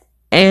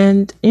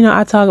 And, you know,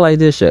 I talk like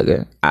this,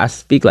 sugar. I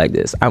speak like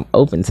this. I'm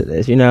open to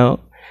this, you know.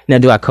 Now,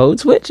 do I code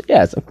switch?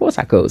 Yes, of course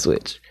I code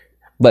switch.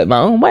 But my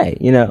own way,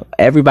 you know.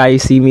 Everybody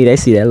see me, they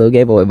see that little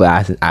gay boy.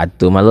 But I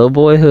threw my little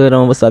boy hood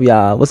on. What's up,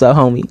 y'all? What's up,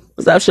 homie?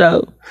 What's up,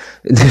 show?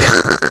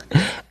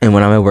 And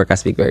when I'm at work, I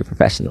speak very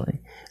professionally.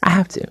 I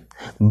have to.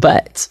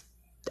 But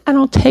I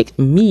don't take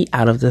me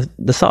out of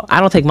the sauce. I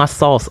don't take my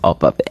sauce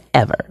off of it,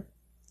 ever.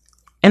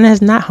 And it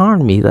has not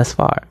harmed me thus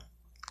far.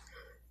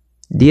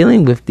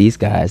 Dealing with these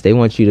guys, they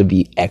want you to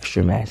be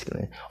extra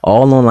masculine.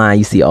 All online,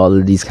 you see all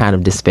of these kind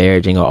of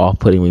disparaging or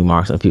off-putting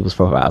remarks on people's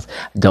profiles.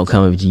 Don't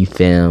come with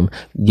G-Fem.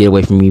 Get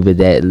away from me with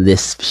that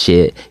lisp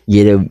shit.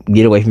 Get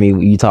away from me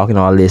with you talking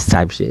all this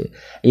type shit.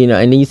 You know,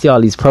 and then you see all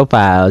these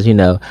profiles, you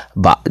know,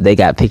 they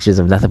got pictures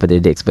of nothing but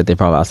their dicks, but their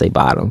profiles say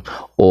bottom.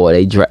 Or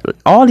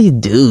all these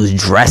dudes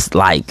dressed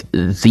like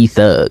the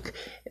thug.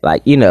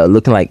 Like, you know,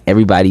 looking like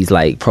everybody's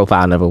like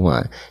profile number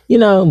 1. You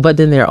know, but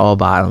then they're all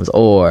bottoms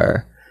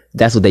or...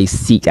 that's what they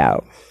seek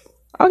out.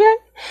 Okay?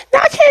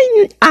 Now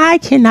I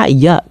cannot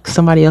yuck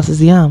somebody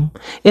else's yum.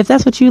 If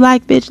that's what you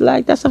like, bitch,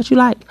 like that's what you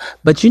like.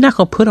 But you're not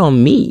gonna put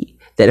on me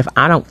that if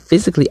I don't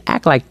physically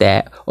act like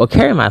that or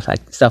carry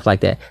myself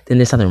like that, then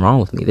there's something wrong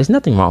with me. There's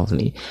nothing wrong with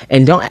me.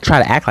 And don't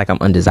try to act like I'm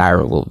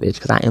undesirable, bitch,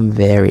 because I am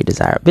very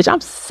desirable. Bitch,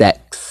 I'm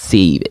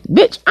sexy.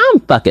 Bitch, I'm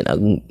fucking a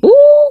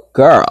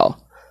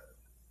girl.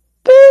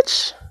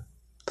 Bitch,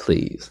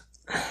 please.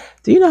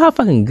 Do you know how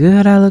fucking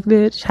good I look,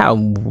 bitch?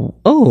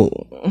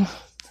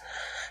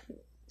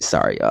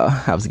 Sorry,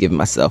 y'all. I was giving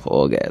myself an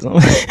orgasm.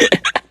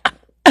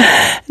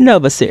 No,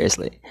 but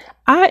seriously,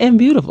 I am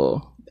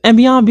beautiful. And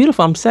beyond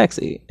beautiful, I'm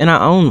sexy. And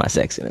I own my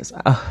sexiness.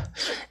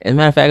 As a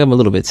matter of fact, I'm a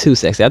little bit too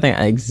sexy. I think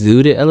I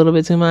exude it a little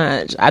bit too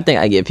much. I think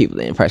I give people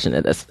the impression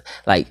that that's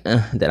like,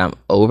 that I'm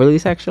overly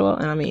sexual.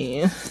 And I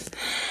mean,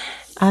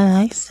 I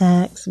like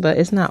sex, but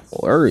it's not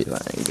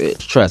everything, bitch.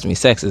 Trust me,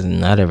 sex is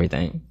not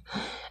everything.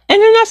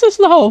 And then that's just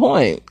the whole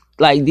point.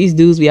 Like, these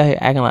dudes be out here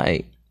acting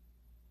like,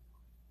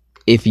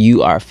 if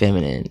you are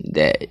feminine,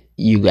 that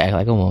you act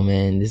like a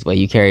woman, this way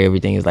you carry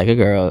everything is like a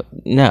girl.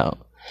 No,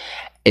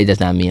 it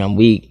does not mean I'm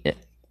weak.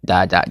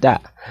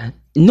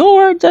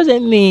 Nor does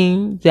it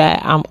mean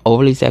that I'm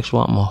overly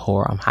sexual, I'm a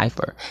whore, I'm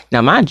hyper.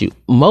 Now, mind you,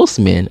 most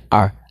men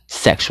are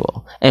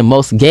sexual, and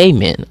most gay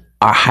men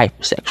are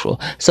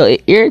hypersexual. So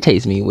it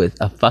irritates me with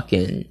a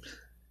fucking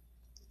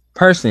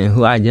person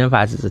who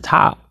identifies as a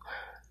top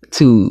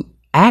to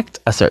act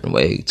a certain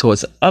way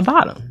towards a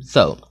bottom.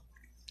 So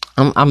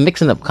I'm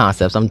mixing up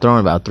concepts. I'm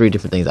throwing about 3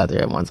 different things out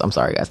there at once. I'm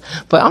sorry, guys.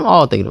 But I'm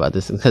all thinking about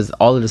this because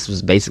all of this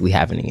was basically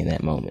happening in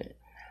that moment.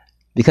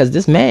 Because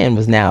this man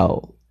was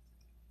now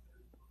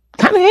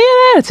kind of in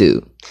an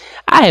attitude.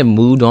 I had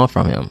moved on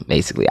from him,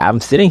 basically. I'm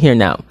sitting here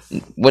now.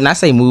 When I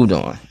say moved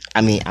on,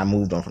 I mean I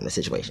moved on from the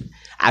situation.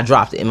 I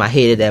dropped it in my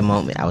head at that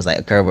moment. I was like,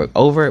 okay, we're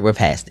over it. We're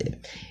past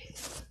it.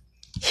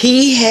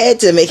 He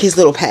had to make his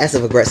little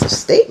passive-aggressive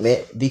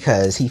statement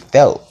because he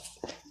felt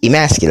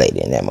emasculated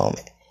in that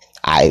moment.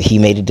 He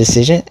made a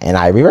decision and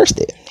I reversed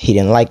it. He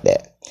didn't like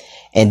that.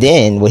 And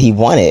then what he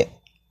wanted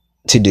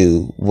to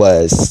do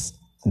was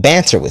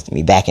banter with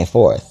me back and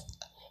forth,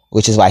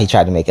 which is why he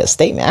tried to make a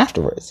statement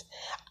afterwards.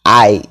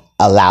 I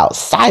allowed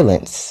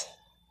silence,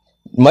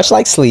 much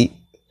like sleep,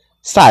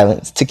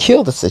 silence to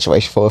kill the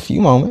situation for a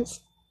few moments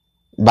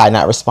by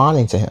not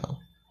responding to him.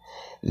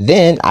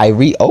 Then I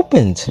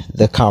reopened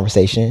the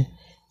conversation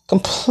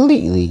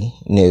completely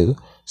new,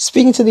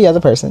 speaking to the other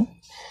person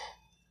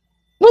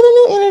with a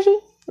new energy,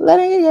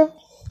 letting it go.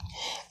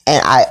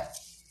 And I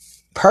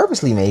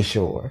purposely made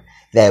sure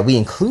that we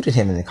included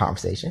him in the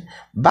conversation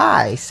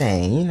by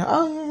saying,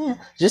 oh yeah.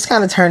 Just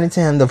kind of turning to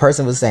him. The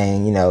person was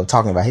saying,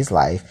 talking about his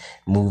life,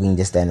 moving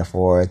this, that, and the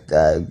fourth,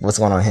 what's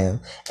going on with him.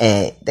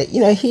 And that,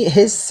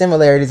 his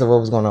similarities of what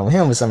was going on with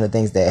him was some of the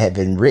things that had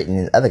been written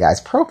in the other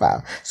guy's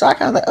profile. So I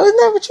kind of like, oh, isn't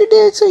that what you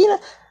did too?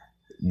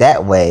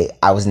 That way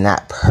I was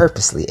not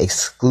purposely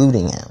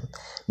excluding him,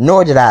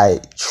 nor did I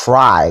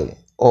try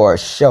or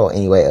show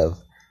any way of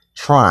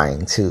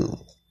trying to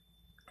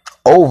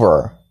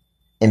over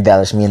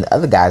embellish me and the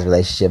other guy's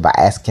relationship by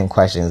asking him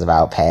questions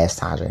about past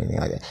times or anything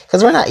like that.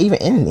 Because we're not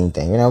even in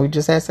anything, we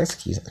just had sex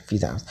a few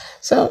times.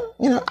 So,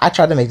 I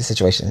tried to make the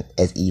situation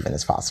as even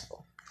as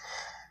possible.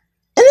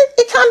 And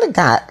it kind of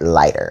got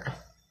lighter.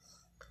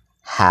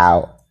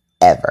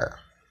 However,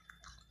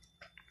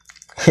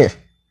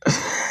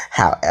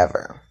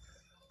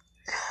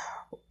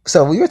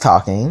 so we were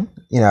talking,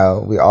 we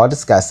were all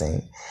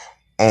discussing,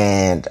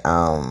 and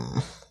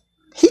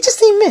he just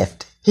seemed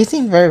miffed. He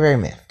seemed very, very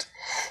miffed.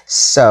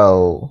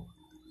 So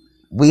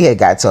we had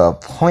got to a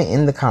point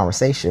in the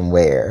conversation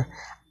where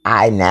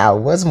I now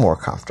was more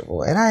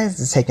comfortable, and I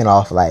was taking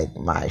off like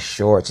my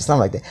shorts or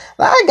something like that.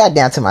 But I got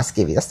down to my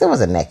skivvies. I still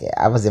wasn't naked.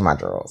 I was in my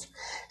drawers.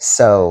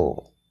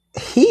 So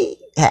he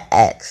had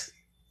asked,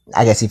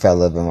 I guess he felt a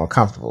little bit more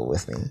comfortable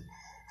with me.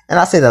 And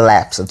I'll say the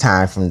lapse of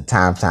time from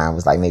time to time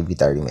was like maybe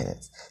 30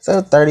 minutes. So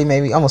 30,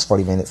 maybe almost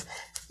 40 minutes.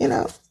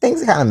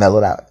 Things kind of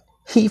mellowed out.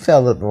 He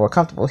felt a little bit more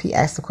comfortable. He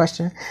asked the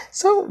question,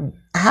 so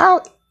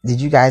how did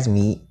you guys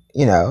meet?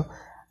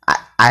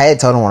 I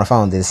had told him on the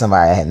phone that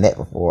somebody I had met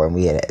before and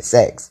we had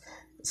sex.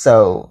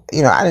 So,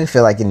 I didn't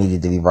feel like it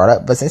needed to be brought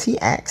up. But since he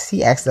asked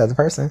the other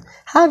person,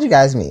 how did you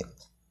guys meet?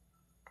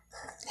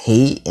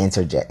 He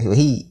interjected.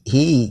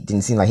 He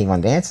didn't seem like he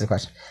wanted to answer the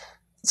question.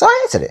 So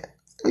I answered it.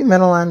 We met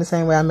online the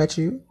same way I met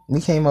you.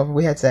 We came over,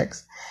 we had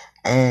sex,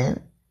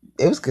 and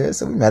it was good.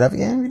 So we met up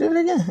again. We did it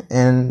again.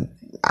 And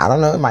I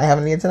don't know, it might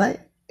happen again tonight.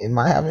 It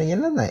might happen again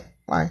another night.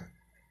 Why?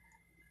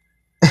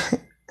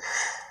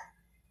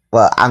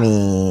 Well, I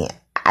mean,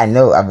 I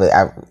know,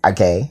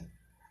 okay.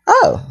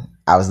 Oh,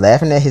 I was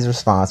laughing at his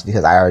response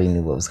because I already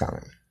knew what was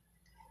coming.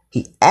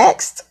 He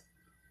asked,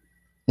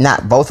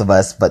 not both of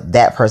us, but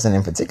that person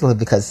in particular,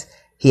 because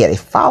he had a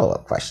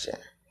follow-up question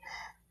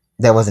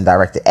that wasn't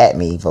directed at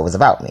me, but was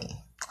about me.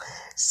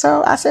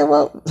 So I said,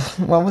 well,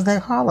 what was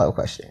that follow-up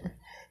question?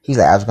 He's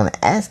like, I was going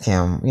to ask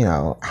him,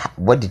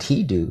 what did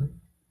he do?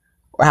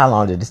 Or how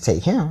long did it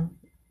take him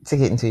to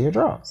get into your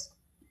drawers?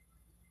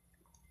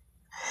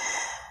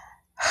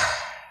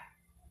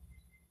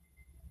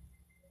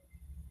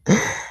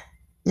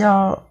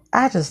 Y'all,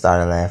 I just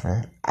started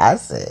laughing. I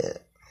said,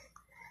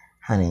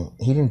 honey,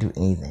 he didn't do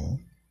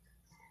anything.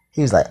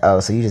 He was like, oh,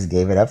 so you just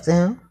gave it up to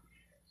him?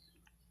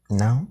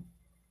 No.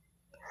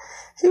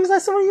 He was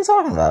like, so what are you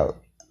talking about?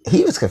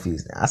 He was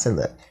confused now. I said,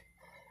 look,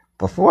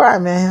 before I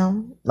met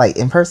him, like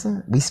in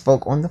person, we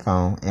spoke on the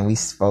phone and we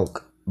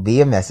spoke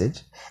via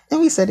message and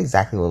we said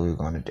exactly what we were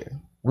going to do.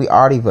 We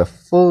already were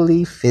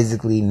fully,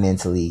 physically,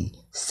 mentally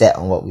set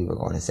on what we were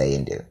going to say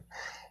and do.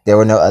 There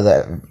were no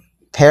other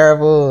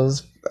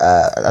parables.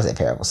 I said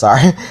parables,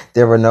 sorry.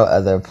 There were no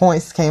other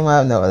points came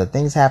up, no other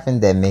things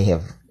happened that may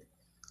have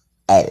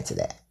added to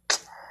that.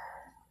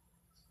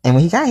 And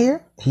when he got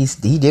here, he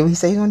did what he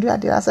said he was going to do. I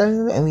did. I said,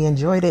 and we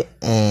enjoyed it,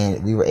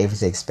 and we were able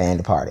to expand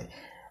the party.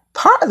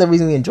 Part of the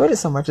reason we enjoyed it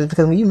so much is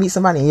because when you meet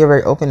somebody and you're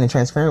very open and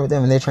transparent with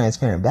them, and they're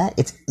transparent back,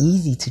 it's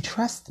easy to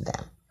trust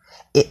them.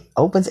 It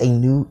opens a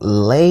new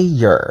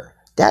layer.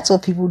 That's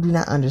what people do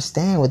not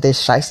understand with their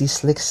shicey,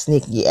 slick,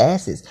 sneaky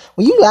asses.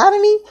 When you lie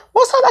to me,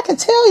 most times I can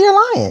tell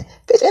you're lying,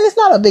 bitch, and it's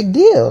not a big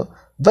deal.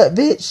 But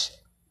bitch,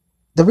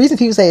 the reason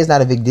people say it's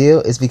not a big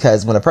deal is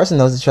because when a person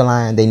knows that you're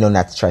lying, they know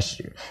not to trust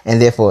you.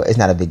 And therefore, it's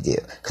not a big deal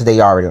because they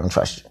already don't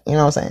trust you. You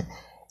know what I'm saying?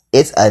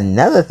 It's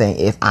another thing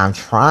if I'm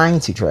trying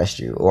to trust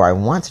you or I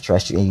want to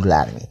trust you and you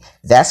lie to me.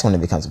 That's when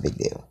it becomes a big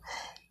deal.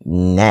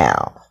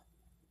 Now,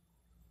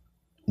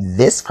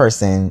 this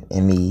person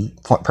and me,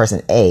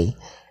 person A,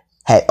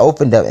 had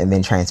opened up and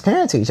been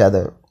transparent to each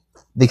other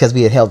because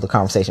we had held the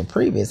conversation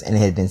previous and it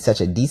had been such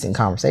a decent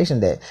conversation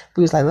that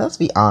we was like, let's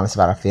be honest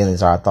about our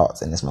feelings or our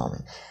thoughts in this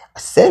moment. I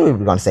said we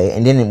were going to say it,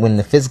 and then when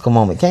the physical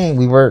moment came,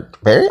 we were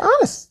very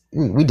honest.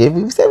 We did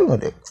what we said we were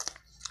going to do.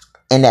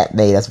 And that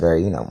made us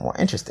very, more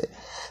interested.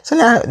 So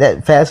now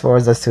that fast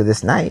forwards us to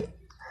this night.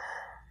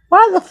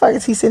 Why the fuck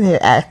is he sitting here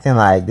acting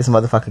like this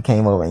motherfucker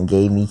came over and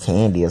gave me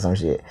candy or some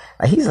shit?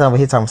 Like he's over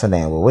here talking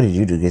something, well, what did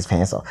you do to get his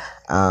pants off?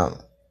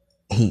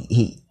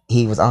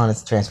 He was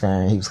honest,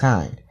 transparent, he was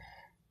kind.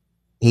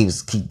 He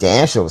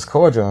damn sure was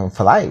cordial and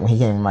polite when he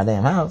came in my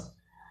damn house.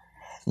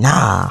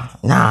 Nah,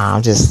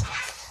 I'm just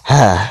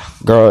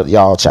girl,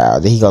 y'all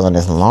child. He goes on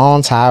this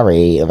long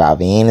tirade about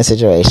being in a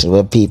situation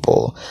with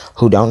people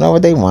who don't know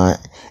what they want,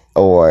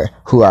 or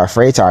who are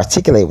afraid to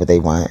articulate what they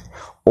want,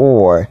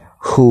 or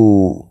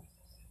who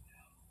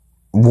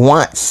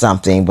want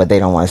something but they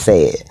don't want to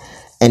say it.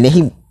 And then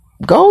he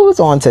goes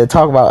on to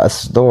talk about a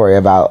story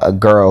about a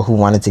girl who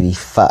wanted to be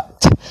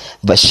fucked,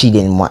 but she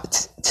didn't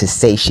want to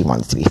say she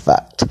wanted to be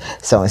fucked.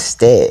 So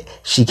instead,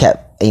 she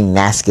kept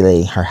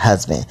emasculating her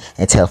husband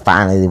until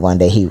finally one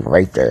day he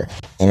raped her,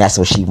 and that's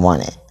what she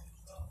wanted.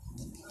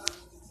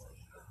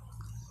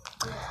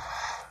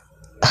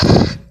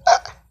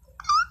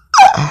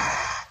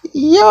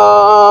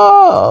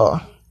 Yo,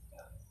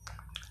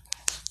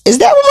 is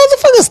that what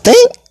motherfuckers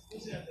think?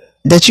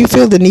 That you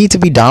feel the need to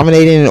be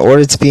dominated in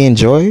order to be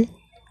enjoyed?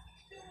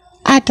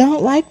 I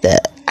don't like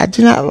that. I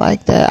do not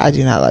like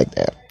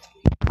that.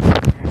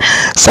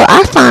 So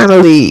I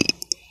finally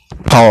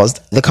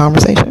paused the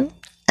conversation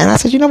and I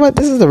said, you know what?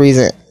 This is the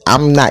reason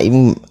I'm not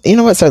even, you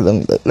know what, sir?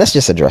 Let's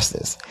just address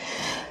this.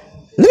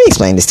 Let me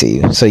explain this to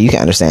you so you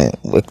can understand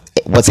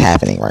what's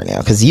happening right now,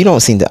 because you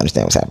don't seem to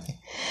understand what's happening.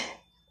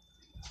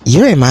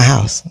 You're in my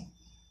house.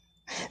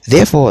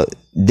 Therefore,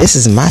 this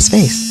is my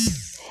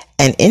space.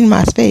 And in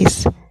my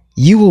space,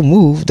 you will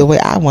move the way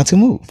I want to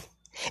move.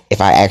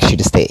 If I ask you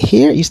to stay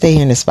here, you stay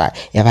here in this spot.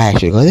 If I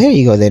ask you to go there,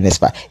 you go there in this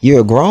spot.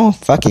 You're a grown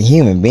fucking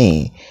human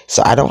being.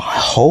 So I don't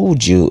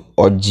hold you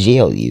or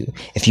jail you.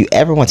 If you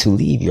ever want to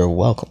leave, you're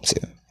welcome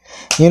to.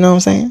 You know what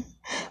I'm saying?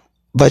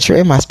 But you're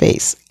in my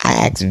space. I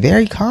ask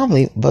very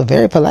calmly, but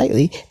very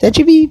politely, that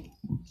you be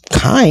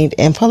kind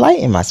and polite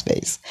in my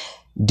space.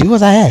 Do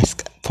as I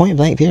ask. Point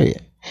blank,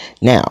 period.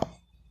 Now,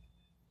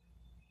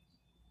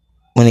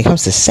 when it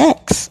comes to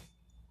sex,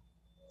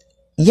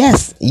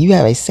 yes, you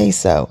have a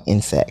say-so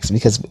in sex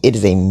because it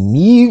is a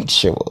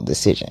mutual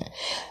decision.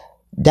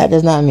 That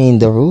does not mean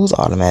the rules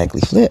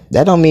automatically flip.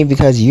 That don't mean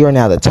because you're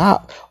now the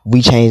top,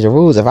 we change the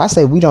rules. If I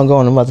say we don't go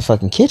in the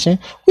motherfucking kitchen,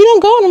 we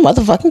don't go in the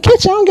motherfucking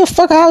kitchen. I don't give a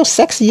fuck how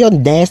sexy your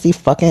nasty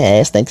fucking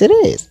ass thinks it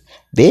is,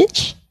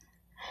 bitch.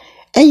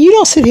 And you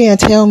don't sit here and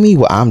tell me,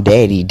 well, I'm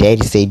daddy.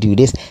 Daddy say do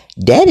this.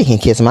 Daddy can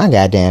kiss my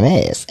goddamn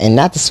ass and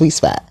not the sweet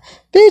spot.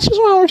 Bitch, what's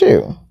wrong with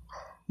you?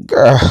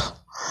 Girl.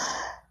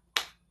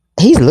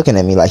 He's looking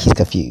at me like he's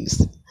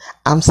confused.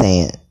 I'm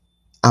saying,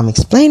 I'm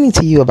explaining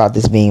to you about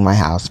this being my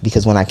house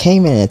because when I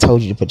came in and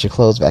told you to put your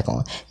clothes back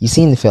on, you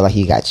seem to feel like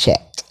you got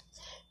checked.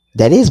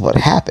 That is what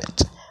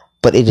happened.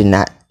 But it did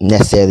not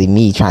necessarily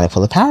me trying to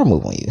pull a power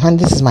move on you. Honey,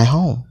 this is my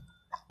home.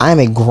 I'm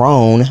a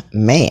grown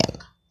man.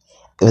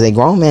 If a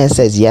grown man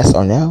says yes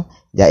or no,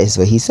 that is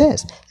what he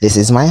says. This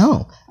is my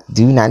home.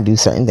 Do not do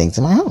certain things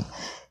in my home.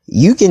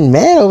 You getting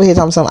mad over here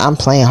talking something I'm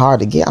playing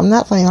hard to get. I'm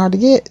not playing hard to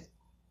get.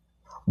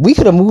 We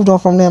could have moved on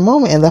from that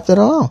moment and left it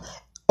alone.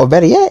 Or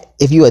better yet,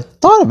 if you had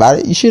thought about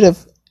it, you should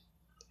have,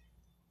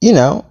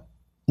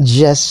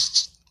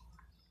 just,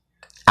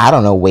 I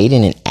don't know,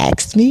 waited and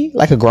asked me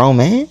like a grown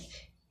man.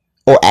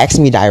 Or asked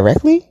me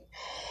directly.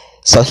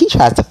 So he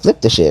tries to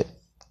flip the shit.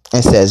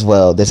 and says,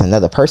 well, there's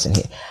another person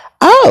here.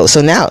 Oh,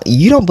 so now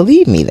you don't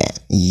believe me then.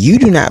 You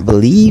do not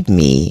believe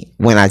me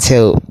when I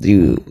tell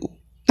you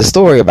the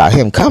story about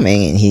him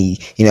coming and he,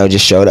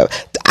 just showed up.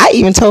 I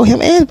even told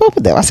him and both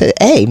of them. I said,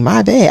 hey,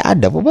 my bad. I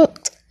double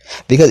booked.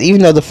 Because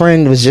even though the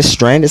friend was just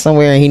stranded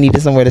somewhere and he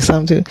needed somewhere to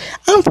come to,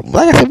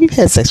 like I said, we've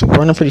had sex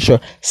before and I'm pretty sure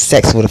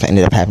sex would have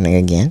ended up happening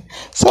again.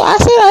 So I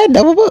said I had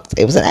double booked.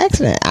 It was an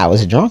accident. I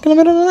was drunk in the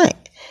middle of the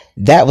night.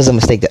 That was a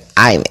mistake that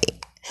I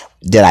made.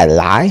 Did I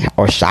lie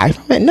or shy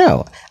from it?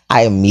 No.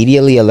 I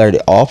immediately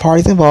alerted all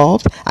parties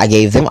involved. I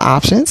gave them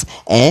options,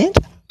 and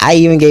I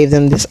even gave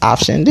them this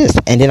option, this.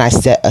 And then I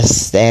set a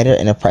standard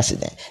and a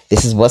precedent.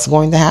 This is what's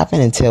going to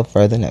happen until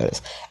further notice.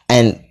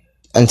 And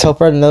until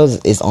further notice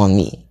is on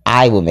me.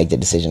 I will make the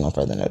decision on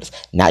further notice.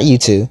 Not you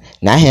two,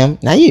 not him,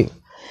 not you.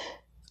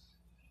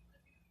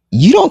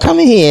 You don't come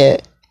in here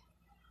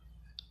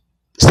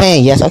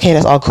saying, yes, okay,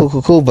 that's all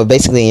cool. But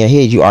basically in your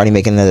head, you already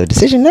making another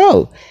decision.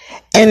 No.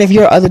 And if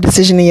your other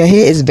decision in your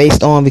head is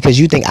based on because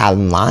you think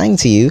I'm lying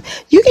to you,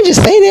 you can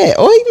just say that.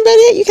 Or even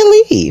better, you can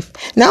leave.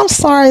 Now, I'm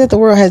sorry that the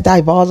world has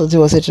divulged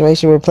into a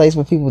situation where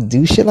people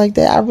do shit like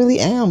that. I really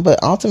am.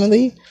 But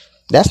ultimately,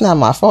 that's not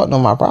my fault nor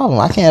my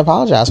problem. I can't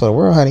apologize for the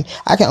world, honey.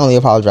 I can only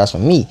apologize for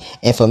me.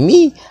 And for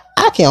me,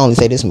 I can only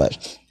say this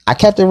much. I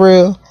kept it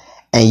real.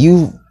 And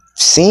you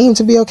seem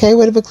to be okay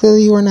with it, but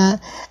clearly you were not.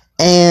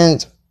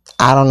 And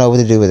I don't know what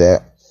to do with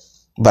that.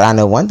 But I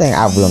know one thing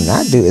I will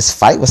not do is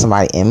fight with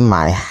somebody in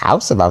my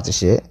house about the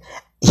shit.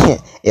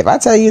 If I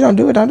tell you don't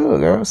do it,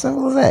 girl.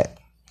 Simple as that.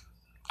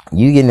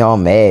 You getting all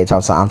mad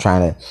talking I'm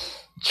trying to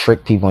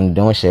trick people into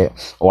doing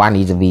shit, or I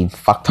need to be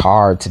fucked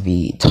hard to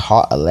be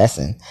taught a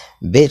lesson.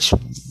 Bitch,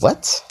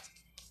 what?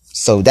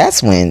 So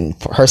that's when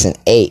person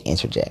A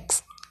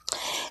interjects.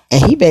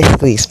 And he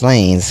basically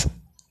explains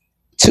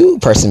to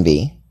person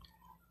B,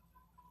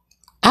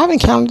 I've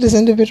encountered this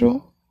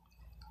individual.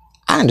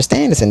 I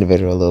understand this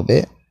individual a little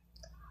bit.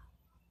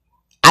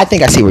 I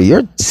think I see what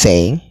you're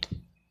saying.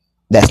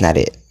 That's not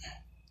it.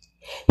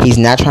 He's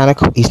not trying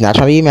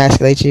to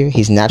emasculate you.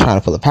 He's not trying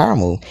to pull a power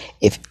move.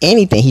 If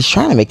anything, he's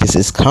trying to make this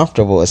as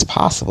comfortable as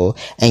possible.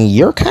 And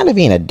you're kind of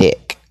being a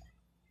dick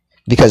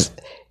because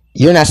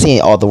you're not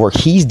seeing all the work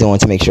he's doing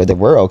to make sure that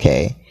we're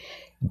okay.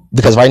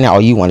 Because right now,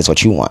 all you want is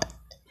what you want.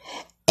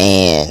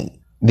 And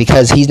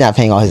because he's not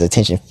paying all his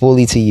attention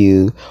fully to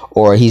you,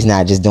 or he's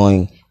not just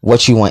doing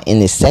what you want in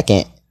this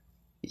second,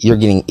 you're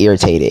getting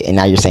irritated. And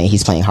now you're saying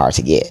he's playing hard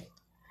to get.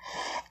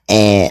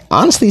 And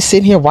honestly,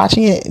 sitting here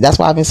watching it, that's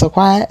why I've been so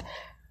quiet.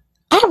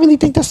 I really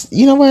think that's,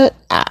 you know what?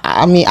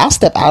 I mean, I'll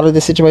step out of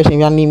this situation if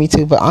y'all need me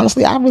to, but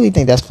honestly, I really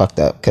think that's fucked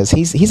up because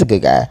he's a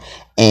good guy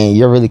and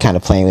you're really kind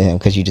of playing with him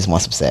because you just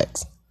want some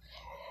sex.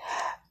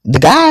 The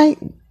guy,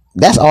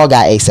 that's all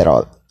guy A said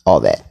all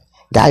that.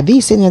 Guy B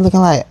sitting there looking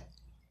like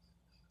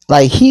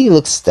he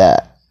looks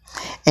stuck.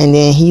 And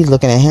then he's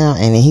looking at him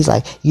and then he's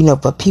like,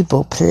 but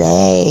people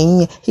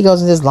play. He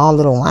goes in this long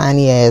little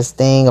whiny ass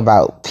thing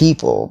about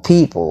people.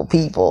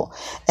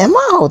 And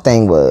my whole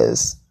thing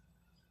was,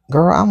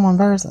 girl, I'm one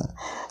person.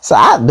 So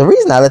the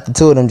reason I let the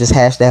two of them just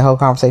hash that whole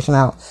conversation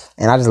out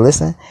and I just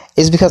listen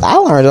is because I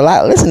learned a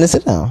lot listening to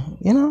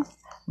them.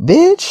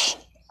 Bitch,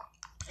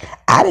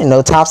 I didn't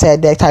know tops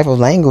had that type of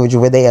language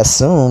where they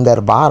assume that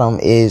a bottom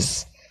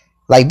is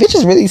like,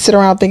 bitches really sit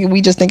around thinking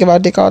we just think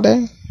about dick all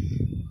day.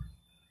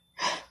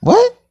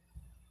 What?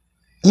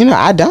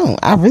 I don't.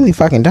 I really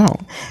fucking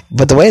don't.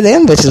 But the way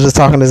them bitches was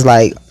talking is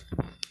like,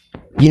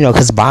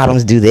 because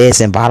bottoms do this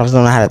and bottoms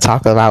don't know how to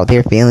talk about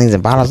their feelings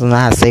and bottoms don't know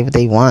how to say what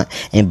they want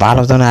and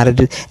bottoms don't know how to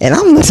do. And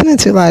I'm listening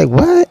to like,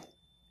 what?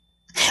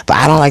 But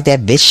I don't like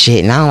that bitch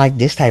shit and I don't like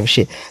this type of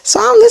shit. So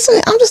I'm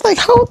listening. I'm just like,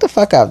 hold the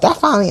fuck up. I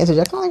finally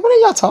interject. I'm like, what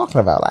are y'all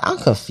talking about? Like, I'm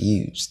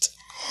confused.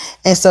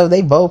 And so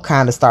they both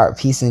kind of start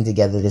piecing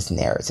together this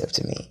narrative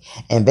to me.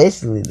 And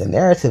basically the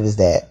narrative is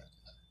that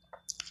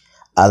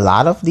a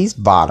lot of these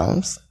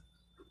bottoms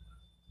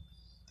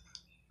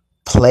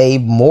play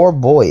more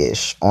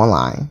boyish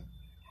online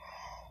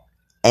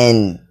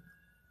and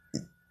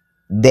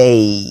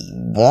they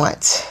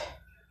want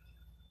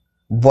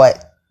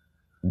what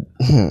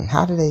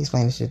how do they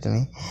explain this shit to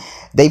me?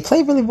 They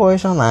play really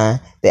boyish online,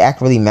 they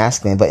act really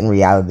masculine, but in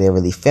reality they're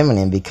really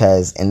feminine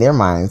because in their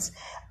minds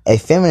a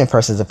feminine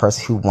person is a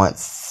person who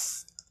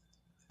wants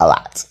a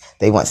lot.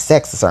 They want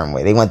sex a certain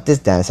way, they want this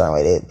done a certain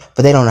way,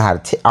 but they don't know how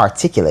to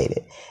articulate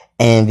it.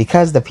 And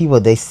because the people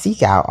they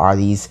seek out are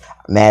these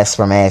masks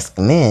for masked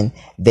men,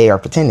 they are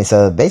pretending.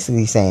 So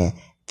basically saying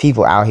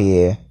people out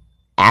here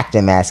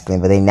acting masculine,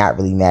 but they're not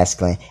really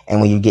masculine.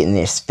 And when you get in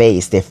their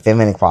space, their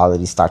feminine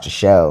qualities start to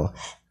show.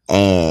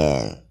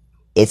 And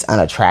it's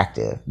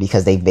unattractive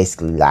because they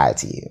basically lied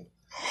to you.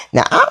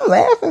 Now, I'm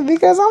laughing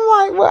because I'm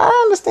like, well,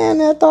 I understand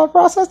that thought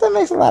process. That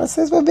makes a lot of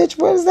sense. But bitch,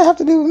 what does that have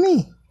to do with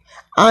me?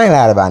 I ain't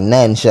lied about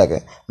nothing,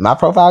 sugar. My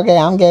profile gay,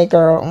 I'm gay,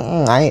 girl.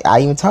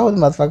 I even told the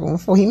motherfucker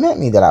before he met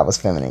me that I was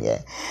feminine gay.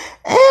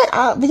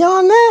 And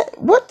beyond that,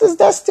 what does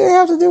that still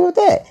have to do with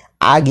that?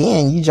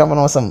 Again, you jumping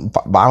on some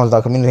bottoms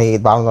don't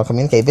communicate,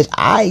 bitch.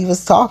 I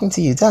was talking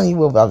to you, telling you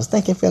what I was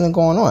thinking, feeling,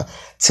 going on.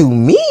 To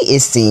me,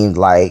 it seemed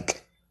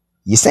like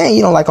You're saying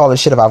you don't like all the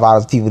shit about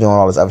violence, people doing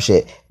all this other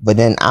shit, but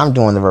then I'm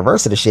doing the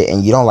reverse of the shit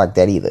and you don't like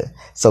that either.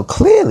 So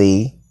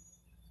clearly,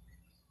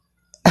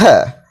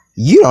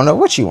 you don't know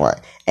what you want.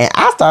 And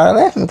I started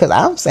laughing because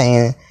I'm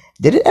saying,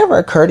 did it ever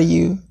occur to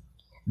you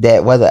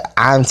that whether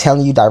I'm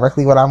telling you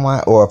directly what I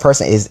want or a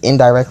person is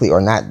indirectly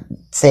or not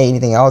saying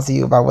anything else to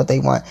you about what they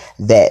want,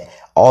 that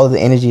all of the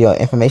energy or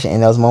information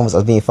in those moments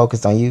of being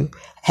focused on you?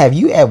 Have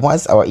you at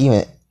once or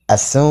even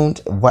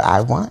assumed what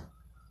I want?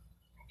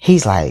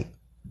 He's like,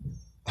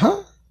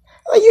 huh?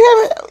 Like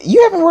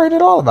you haven't worried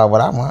at all about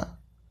what I want.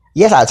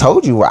 Yes, I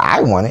told you what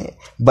I wanted,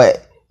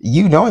 but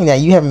you knowing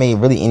that you haven't made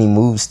really any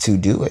moves to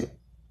do it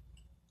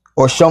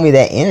or show me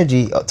that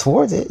energy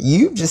towards it.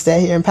 You just sat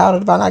here and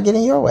pouted about not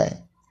getting your way.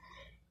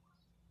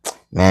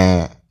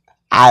 Man,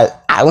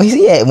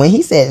 when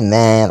he said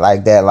man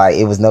like that, like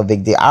it was no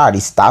big deal, I already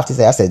stopped his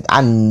ass. I said,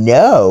 I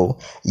know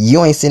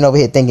you ain't sitting over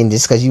here thinking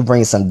just because you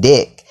bring some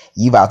dick,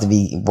 you about to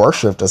be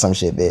worshipped or some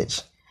shit,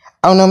 bitch.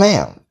 Oh, no,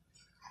 ma'am.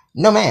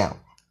 No, ma'am.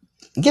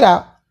 Get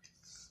out.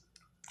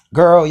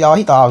 Girl, y'all,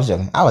 he thought I was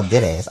joking. I was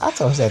dead ass. I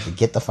told him to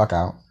get the fuck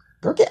out.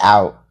 Girl, get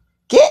out.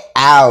 Get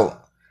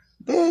out.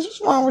 Bitch,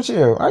 what's wrong with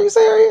you? Are you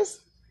serious?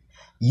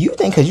 You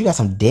think because you got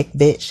some dick,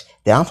 bitch,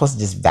 that I'm supposed to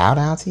just bow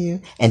down to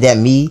you? And that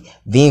me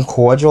being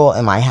cordial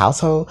in my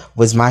household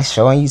was my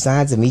showing you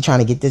signs of me trying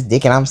to get this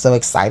dick and I'm so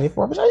excited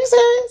for it? Bitch, are you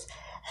serious?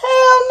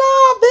 Hell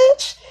no,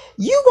 bitch.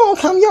 You gonna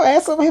come your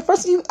ass over here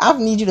first. I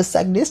need you to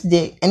suck this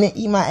dick and then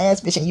eat my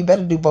ass, bitch, and you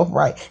better do both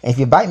right. And if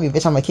you bite me,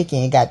 bitch, I'm gonna kick you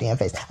in your goddamn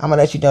face. I'm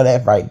gonna let you know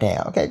that right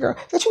now, okay, girl?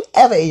 Don't you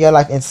ever in your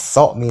life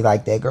insult me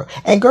like that, girl.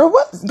 And girl,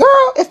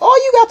 if all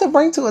you got to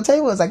bring to a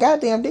table is a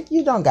goddamn dick,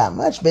 you don't got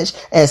much, bitch.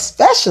 And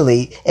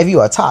especially if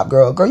you a top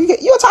girl,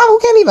 you're a top who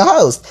can't even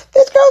host.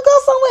 Bitch, girl, go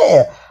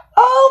somewhere.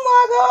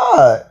 Oh my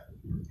God.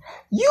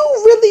 You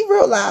really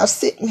realize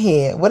sitting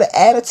here with an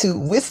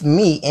attitude with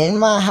me in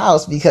my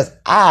house because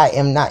I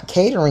am not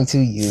catering to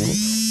you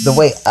the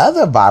way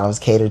other bottoms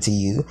cater to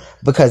you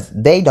because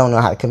they don't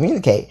know how to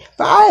communicate.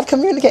 But I have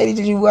communicated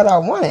to you what I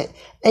wanted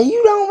and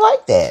you don't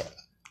like that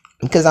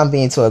because I'm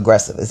being too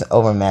aggressive. It's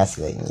over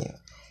emasculating you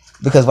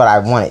because what I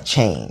wanted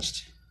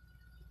changed.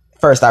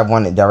 First, I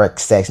wanted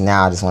direct sex.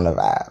 Now I just want to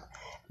vibe.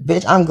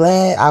 Bitch, I'm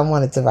glad I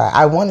wanted to vibe.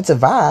 I wanted to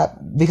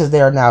vibe because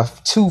there are now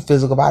two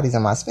physical bodies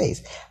in my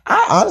space.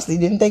 I honestly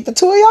didn't think the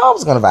two of y'all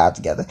was going to vibe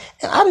together.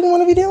 And I didn't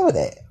want to be dealing with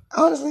that.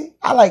 Honestly,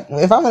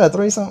 if I'm in a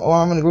threesome or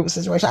I'm in a group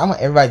situation, I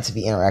want everybody to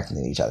be interacting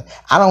with each other.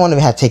 I don't want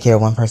to have to take care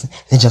of one person,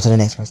 then jump to the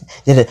next person.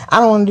 I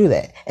don't want to do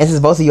that. And since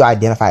both of you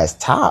identify as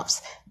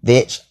tops,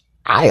 bitch,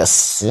 I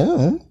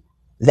assume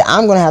that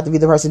I'm going to have to be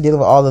the person dealing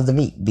with all of the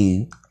meat,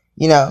 boo.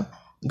 You know,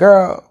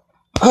 girl,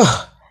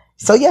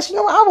 so yes, you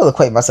know what? I will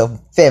equate myself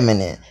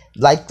feminine,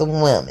 like the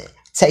women,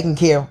 taking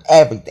care of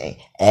everything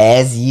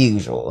as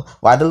usual,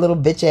 while the little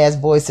bitch ass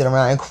boys sit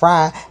around and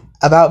cry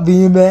about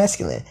being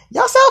masculine.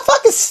 Y'all sound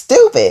fucking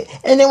stupid.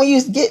 And then when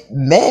you get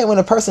mad when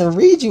a person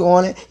reads you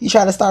on it, you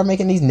try to start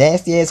making these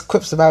nasty ass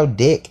quips about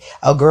dick.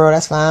 Oh girl,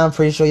 that's fine. I'm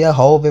pretty sure your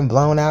hole been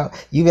blown out.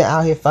 You been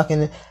out here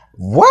fucking.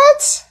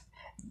 What?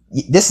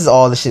 This is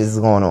all the shit that's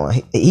going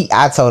on.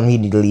 I told him he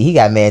need to leave. He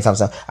got mad.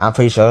 I'm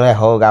pretty sure that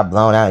hole got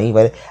blown out.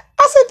 Anyway,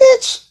 I said,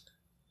 bitch.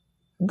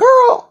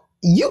 Girl,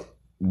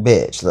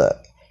 bitch, look,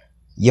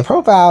 your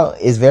profile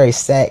is very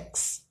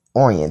sex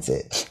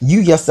oriented.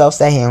 You yourself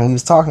sat here and we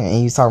was talking and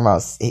he was talking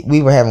about,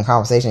 we were having a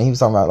conversation and he was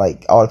talking about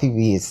like all the people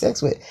he had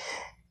sex with.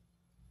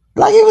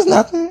 Like it was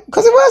nothing,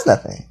 because it was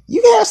nothing.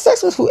 You can have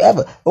sex with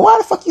whoever, but why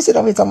the fuck you sit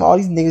over here talking about all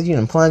these niggas you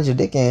done plunge your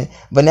dick in,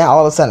 but now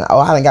all of a sudden,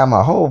 I done got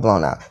my hole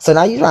blown out. So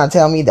now you trying to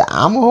tell me that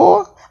I'm a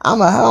whore?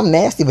 I'm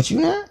nasty, but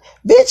you not?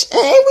 Bitch,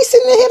 ain't we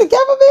sitting in here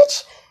together,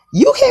 bitch?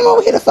 You came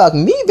over here to fuck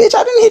me, bitch.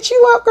 I didn't hit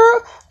you up,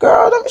 girl.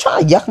 Girl, don't be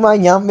trying to yuck my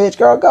yum, bitch.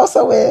 Girl, go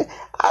somewhere.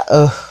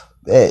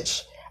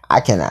 Bitch. I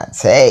cannot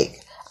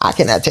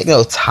take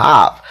no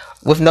top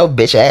with no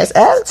bitch ass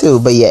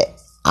attitude. But yet,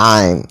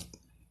 I'm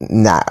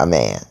not a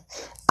man.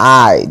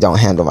 I don't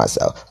handle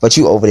myself. But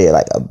you over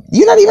there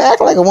you're not even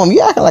acting like a woman.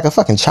 You acting like a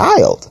fucking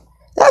child.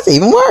 That's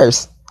even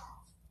worse.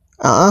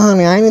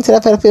 Honey, I ain't into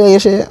that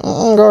pedophilia shit.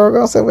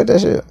 Girl, sit with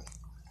that shit.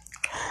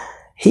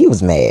 He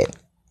was mad.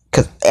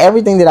 Because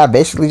everything that I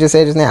basically just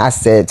said just now, I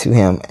said to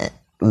him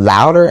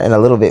louder and a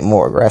little bit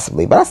more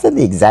aggressively. But I said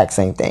the exact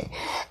same thing.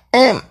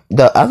 And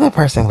the other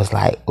person was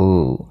like,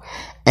 ooh.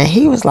 And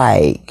he was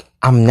like,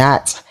 I'm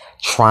not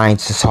trying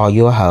to call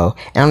you a hoe.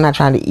 And I'm not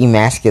trying to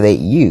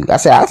emasculate you. I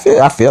said, I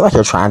feel like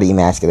you're trying to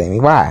emasculate me.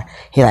 Why?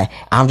 He like,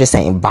 I'm just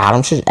saying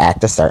bottom should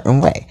act a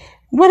certain way.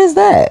 What is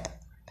that?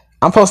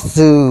 I'm supposed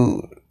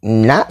to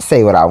not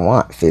say what I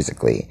want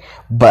physically,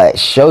 but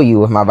show you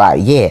with my body.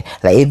 Yeah,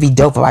 like it'd be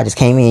dope if I just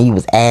came in and you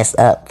was ass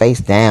up,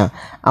 face down.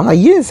 I'm like,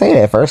 you didn't say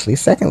that firstly.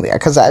 Secondly,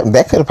 because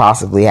that could have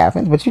possibly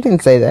happened, but you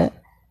didn't say that.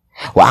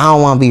 Well, I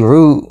don't want to be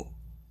rude,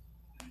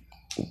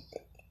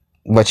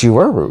 but you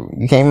were rude.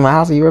 You came in my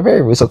house and you were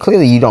very rude. So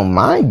clearly you don't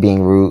mind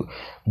being rude,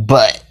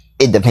 but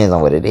it depends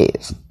on what it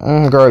is.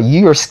 Girl,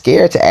 you were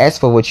scared to ask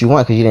for what you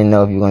want because you didn't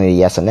know if you wanted a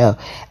yes or no.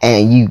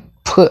 And you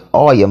put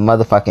all your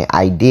motherfucking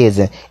ideas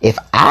in. If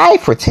I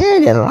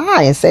pretend and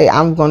lie and say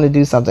I'm going to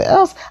do something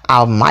else,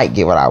 I might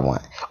get what I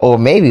want. Or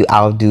maybe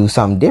I'll do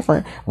something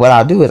different. What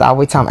I'll do is I'll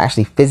wait till I'm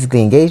actually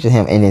physically engaged with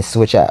him and then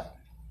switch up.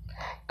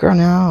 Girl,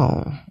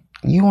 no.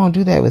 You won't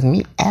do that with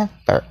me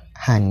ever,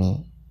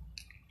 honey.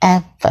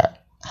 Ever,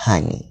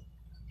 honey.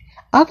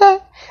 Okay.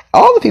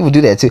 All the people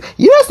do that too.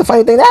 You know, that's the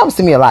funny thing. That happens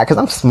to me a lot because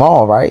I'm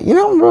small, right? You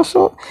know, I'm real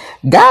short.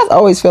 Guys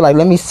always feel like,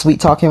 let me sweet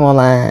talk him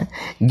online,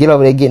 get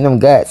over there getting them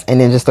guts, and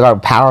then just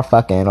start power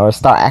fucking or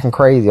start acting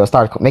crazy or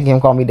start making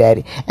him call me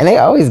daddy. And they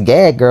always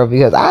gag, girl,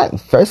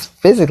 because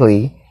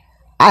physically,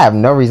 I have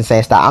no reason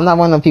saying stop. I'm not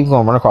one of them people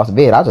gonna run across the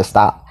bed. I'll just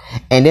stop.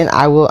 And then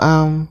I will,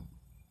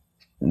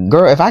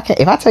 girl, if I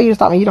tell you to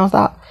stop and you don't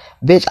stop,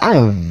 bitch, I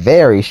am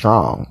very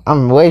strong.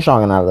 I'm way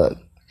stronger than I look.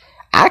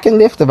 I can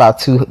lift about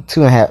two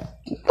and a half.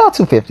 About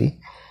 250.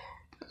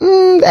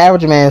 The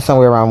average man is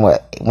somewhere around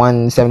what?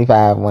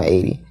 175,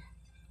 180.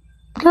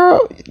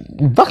 Girl,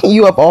 bucking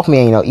you up off me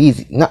ain't no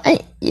easy. No,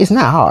 it's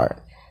not hard.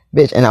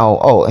 Bitch, and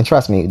and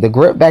trust me, the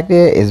grip back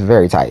there is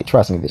very tight.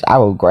 Trust me, bitch. I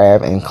will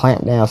grab and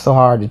clamp down so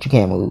hard that you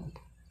can't move.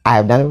 I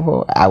have done it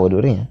before. I will do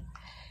it again.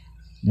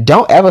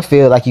 Don't ever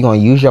feel like you're going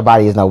to use your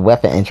body as no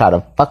weapon and try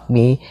to fuck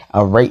me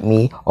or rape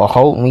me or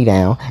hold me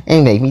down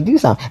and make me do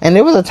something. And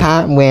there was a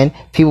time when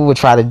people would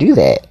try to do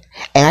that.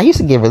 And I used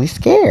to get really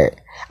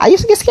scared. I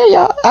used to get scared,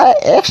 y'all.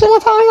 Actually,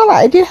 one time, I ain't gonna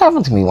lie, it did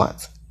happen to me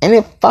once. And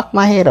it fucked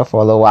my head up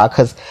for a little while.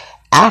 Because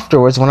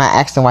afterwards, when I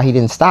asked him why he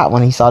didn't stop,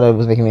 when he saw that it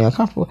was making me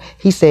uncomfortable,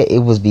 he said it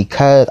was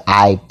because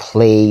I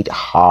played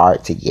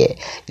hard to get.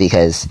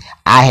 Because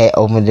I had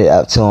opened it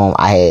up to him.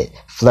 I had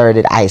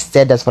flirted. I had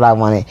said that's what I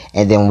wanted.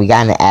 And then when we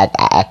got in the act,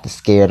 I acted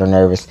scared or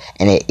nervous.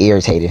 And it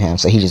irritated him.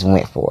 So he just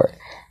went for it.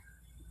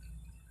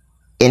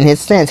 In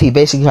his sense, he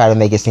basically tried to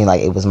make it seem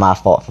like it was my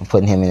fault for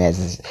putting him in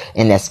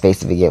that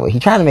space to begin with. He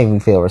tried to make me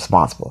feel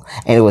responsible.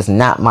 And it was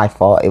not my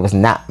fault. It was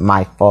not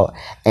my fault.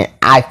 And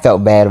I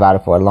felt bad about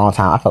it for a long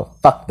time. I felt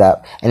fucked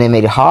up. And it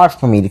made it hard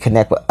for me to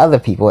connect with other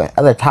people and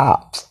other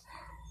tops.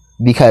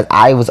 Because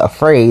I was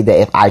afraid that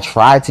if I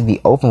tried to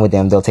be open with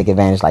them, they'll take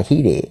advantage like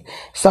he did.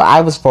 So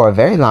I was, for a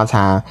very long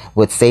time,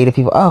 would say to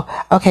people,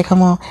 oh, okay,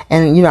 come on.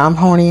 And, you know, I'm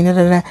horny and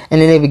da-da-da. And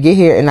then they would get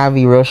here and I'd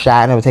be real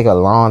shy and it would take a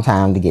long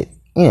time to get,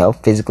 you know,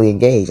 physically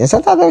engaged. And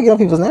sometimes that would get on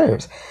people's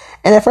nerves.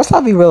 And at first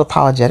I'd be real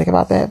apologetic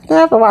about that. But then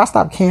after a while I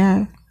stopped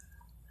caring.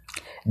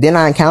 Then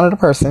I encountered a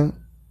person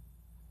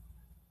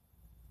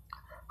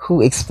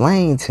who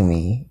explained to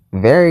me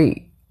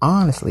very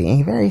honestly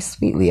and very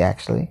sweetly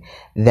actually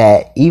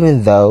that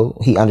even though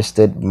he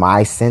understood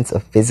my sense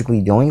of physically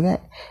doing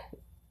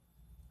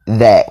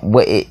that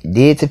what it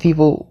did to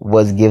people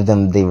was give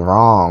them the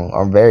wrong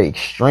or very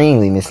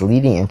extremely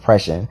misleading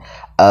impression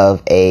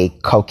of a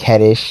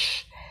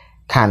coquettish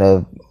kind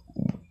of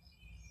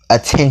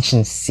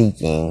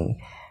attention-seeking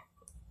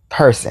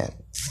person.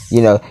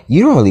 You know,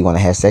 you don't really want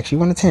to have sex, you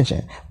want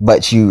attention.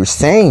 But you're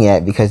saying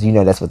it because you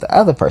know that's what the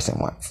other person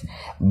wants.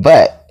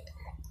 But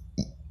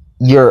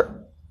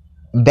you're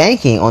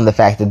banking on the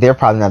fact that they're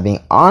probably not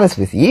being honest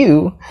with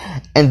you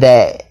and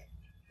that,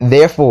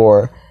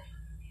 therefore,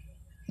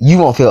 you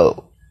won't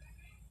feel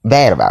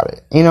bad about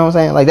it. You know what I'm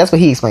saying? Like, that's what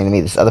he explained to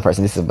me, this other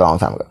person. This is a long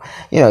time ago.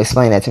 You know,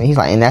 explained that to me. He's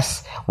like, and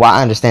that's why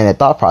I understand that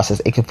thought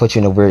process. It can put you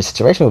in a weird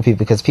situation with people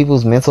because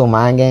people's mental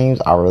mind games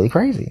are really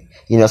crazy.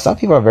 You know, some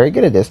people are very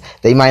good at this.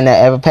 They might not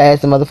ever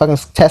pass the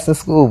motherfucking test in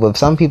school, but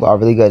some people are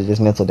really good at this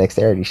mental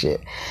dexterity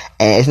shit.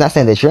 And it's not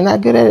saying that you're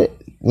not good at it.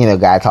 You know,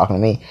 guy talking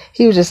to me.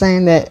 He was just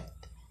saying that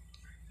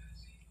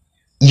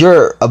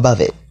you're above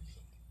it.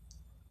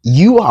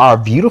 You are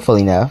beautiful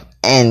enough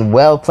and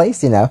well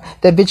placed enough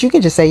that, bitch, you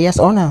can just say yes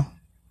or no.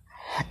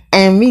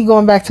 And me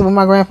going back to what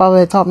my grandfather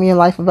had taught me in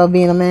life about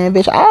being a man,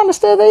 bitch, I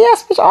understood that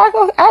yes, bitch,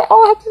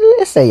 all I have to do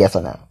is say yes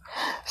or no.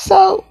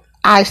 So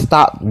I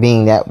stopped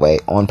being that way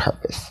on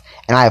purpose.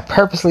 And I have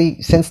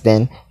purposely, since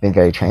then, been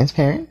very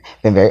transparent,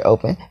 been very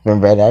open,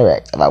 been very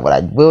direct about what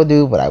I will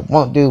do, what I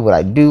won't do, what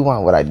I do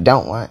want, what I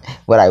don't want,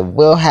 what I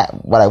will have,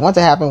 what I want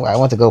to happen, what I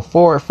want to go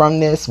forward from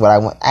this, what I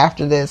want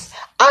after this.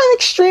 I'm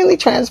extremely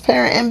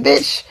transparent, and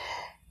bitch,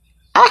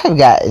 I have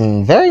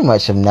gotten very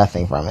much of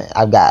nothing from it.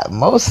 I've got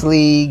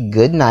mostly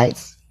good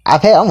nights.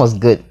 I've had almost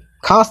good,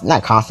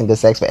 not constant good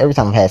sex, but every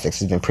time I've had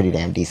sex, it's been pretty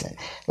damn decent.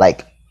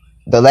 Like,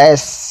 the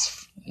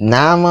last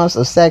 9 months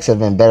of sex have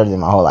been better than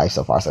my whole life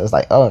so far. So it's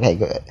like, oh, okay,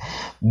 good.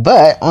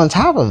 But on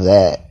top of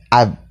that,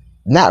 I've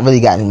not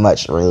really gotten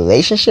much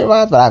relationship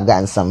vibes, but I've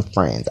gotten some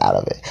friends out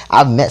of it.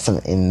 I've met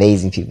some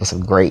amazing people,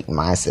 some great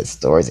mindset,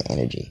 stories, and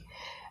energy.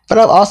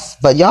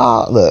 But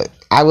y'all, look,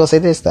 I will say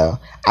this though.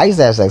 I used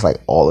to have sex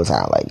like all the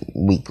time, like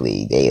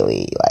weekly,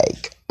 daily,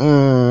 like,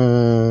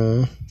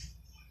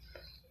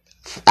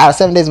 out of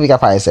 7 days a week, I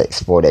probably had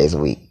sex 4 days a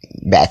week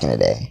back in the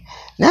day.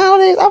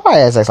 Nowadays, I probably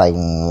have sex like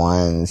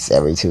once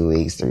every 2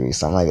 weeks,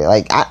 something like that.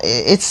 Like,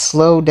 it's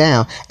slowed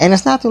down. And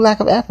it's not through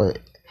lack of effort.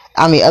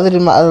 I mean, other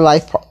than my other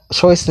life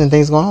choices and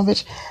things going on,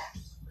 bitch,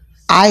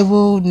 I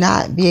will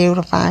not be able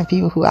to find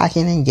people who I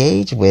can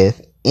engage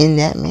with in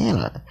that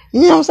manner.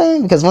 You know what I'm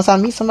saying? Because once I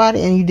meet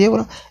somebody and you deal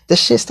with them, the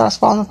shit starts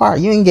falling apart.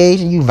 You engage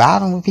and you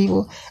vibing with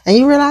people and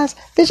you realize,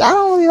 bitch, I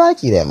don't really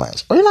like you that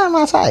much. Or you're not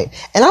my type.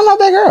 And I'm not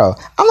that girl.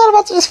 I'm not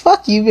about to just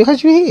fuck you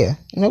because you're here.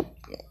 Nope.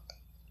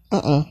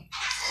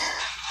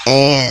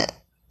 And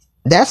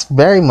that's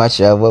very much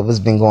of what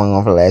was been going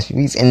on for the last few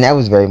weeks. And that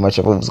was very much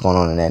of what was going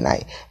on in that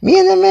night. Me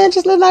and that man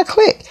just did not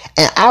click.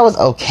 And I was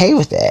okay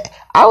with that.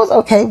 I was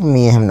okay with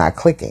me and him not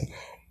clicking.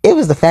 It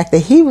was the fact that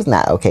he was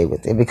not okay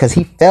with it because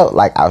he felt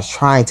like I was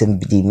trying to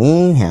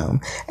demean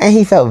him. And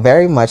he felt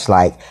very much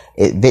like,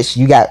 bitch,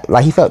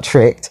 he felt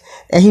tricked.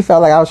 And he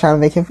felt like I was trying to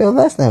make him feel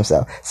less than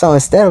himself. So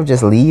instead of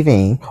just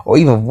leaving or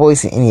even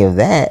voicing any of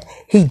that,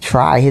 he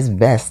tried his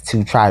best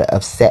to try to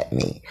upset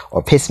me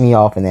or piss me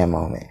off in that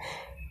moment.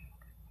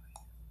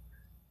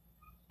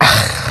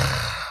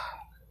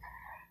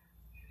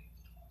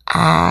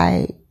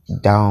 I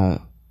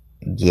don't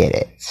get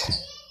it.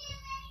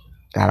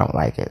 I don't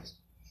like it.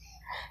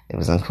 It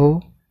wasn't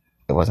cool.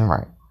 It wasn't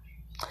right.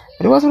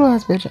 But it wasn't what it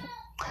was, bitch.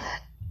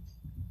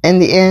 In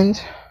the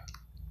end,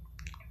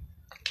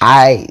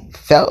 I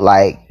felt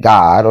like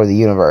God or the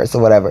universe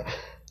or whatever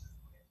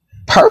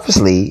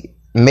purposely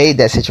made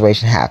that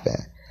situation happen.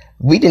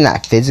 We did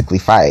not physically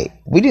fight.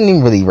 We didn't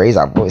even really raise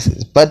our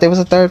voices. But there was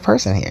a third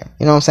person here.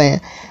 You know what I'm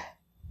saying?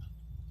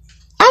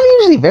 I'm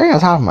usually very on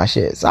top of my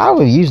shit. So I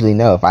would usually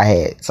know if I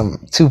had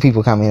two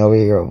people coming over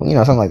here or,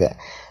 something like that.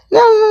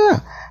 No.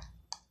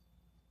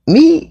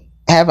 Me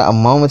having a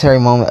momentary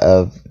moment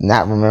of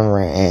not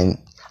remembering and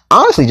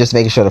honestly just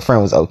making sure the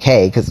friend was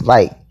okay, because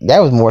that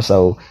was more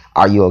so,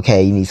 are you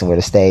okay, you need somewhere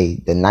to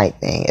stay the night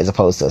thing as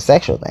opposed to a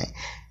sexual thing.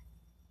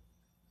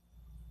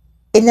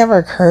 It never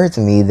occurred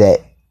to me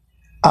that,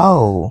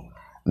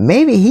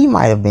 maybe he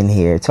might have been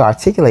here to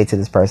articulate to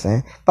this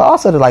person, but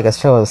also to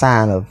show a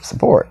sign of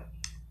support,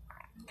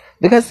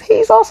 because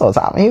he's also a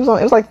top. It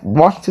was like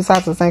watching two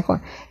sides of the same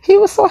coin. He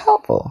was so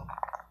helpful.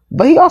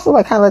 But he also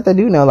kind of let the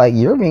dude know,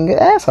 you're being an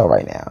asshole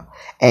right now.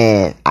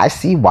 And I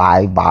see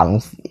why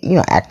bottoms,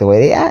 act the way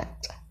they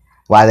act.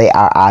 Why they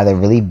are either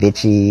really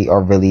bitchy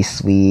or really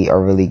sweet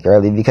or really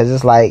girly. Because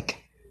it's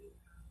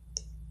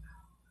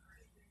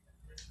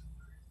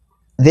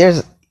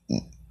there's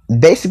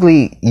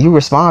basically, you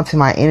respond to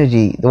my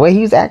energy. The way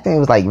he was acting, it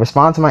was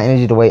respond to my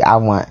energy the way I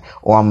want,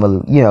 or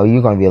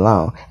you're going to be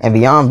alone. And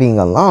beyond being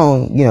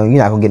alone, you're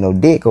not going to get no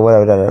dick or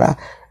whatever,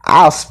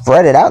 I'll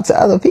spread it out to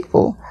other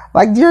people.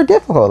 You're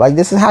difficult.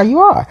 This is how you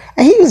are.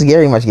 And he was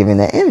very much giving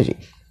that energy.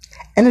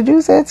 And the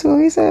dude said to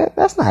him, he said,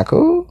 that's not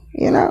cool.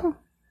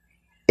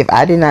 If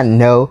I did not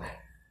know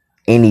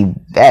any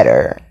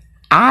better,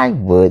 I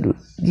would,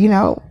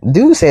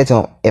 dude said to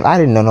him, if I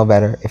didn't know no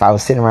better, if I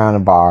was sitting around a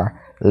bar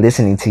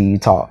listening to you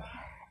talk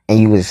and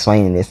you was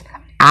explaining this,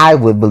 I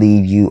would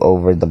believe you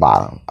over the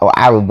bottom. Or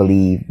I would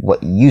believe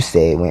what you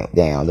said went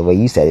down the way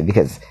you said it,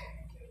 because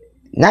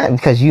not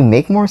because you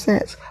make more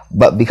sense,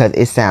 but because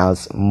it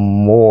sounds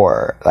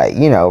more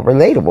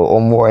relatable,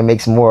 or it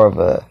makes more of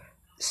a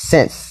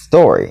sense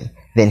story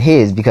than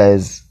his,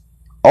 because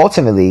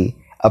ultimately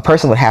a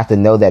person would have to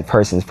know that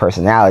person's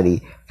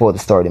personality for the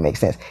story to make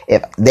sense.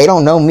 If they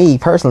don't know me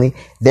personally,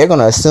 they're going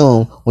to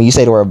assume when you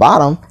say the word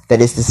bottom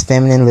that it's this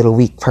feminine little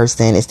weak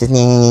person, it's this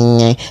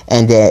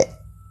and that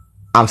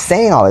I'm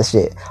saying all this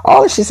shit.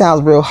 All this shit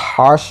sounds real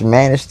harsh,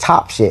 mannish,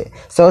 top shit.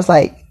 So it's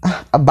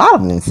a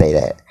bottom didn't say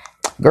that.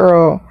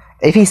 Girl,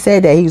 if he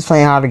said that he was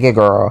playing hard to get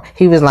girl,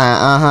 he was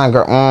lying,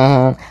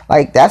 girl,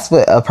 that's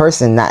what a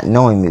person not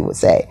knowing me would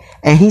say.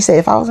 And he said,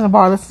 if I was in a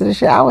bar listening to this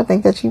shit, I would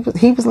think that he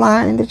was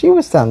lying and that you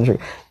was telling the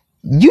truth.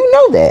 You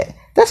know that.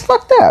 That's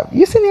fucked up.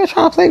 You're sitting there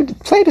trying to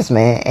play this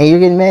man, and you're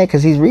getting mad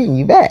because he's reading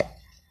you back.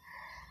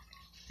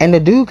 And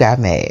the dude got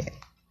mad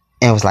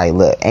and was like,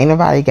 look, ain't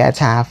nobody got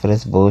time for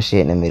this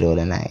bullshit in the middle of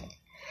the night.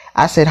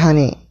 I said,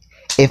 honey,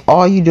 if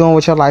all you doing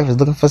with your life is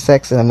looking for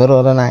sex in the middle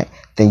of the night,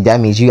 then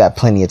that means you got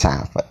plenty of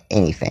time for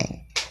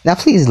anything. Now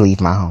please leave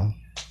my home.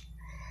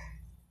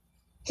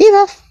 He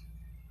left.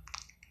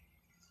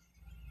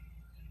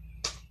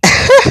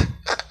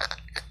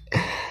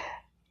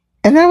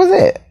 And that was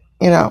it.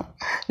 Now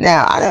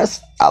I know it's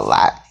a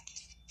lot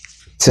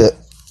to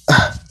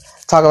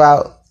talk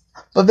about,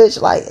 but bitch,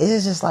 it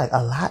is just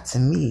a lot to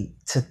me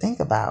to think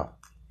about,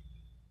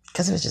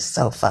 because it was just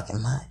so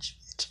fucking much,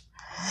 bitch.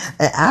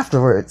 And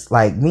afterwards,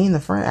 me and the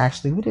friend,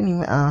 actually, we didn't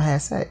even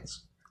have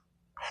sex.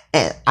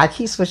 And I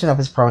keep switching up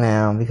his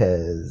pronoun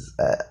because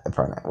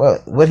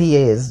what he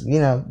is,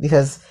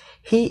 because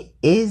he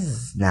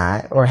is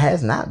not or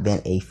has not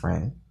been a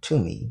friend to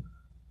me.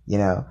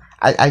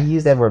 I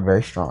use that word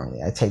very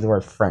strongly. I take the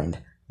word friend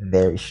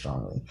very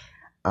strongly.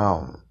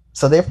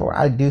 So therefore,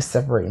 I do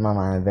separate in my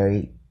mind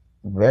very,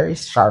 very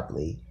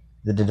sharply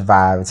the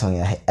divide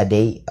between a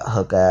date, a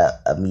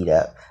hookup, a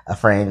meetup, a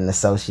friend, an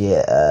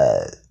associate,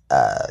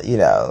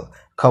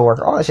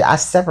 coworker, all that shit. I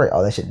separate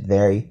all that shit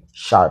very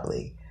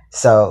sharply.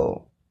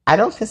 So I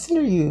don't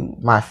consider you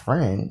my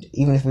friend,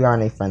 even if we are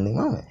in a friendly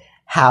moment.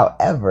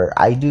 However,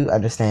 I do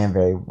understand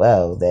very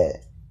well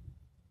that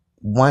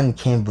one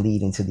can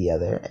bleed into the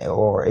other,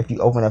 or if you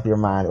open up your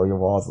mind or your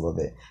walls a little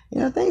bit,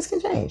 things can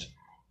change.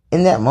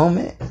 in that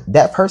moment,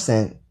 that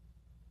person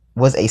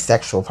was a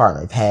sexual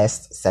partner, a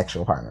past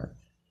sexual partner.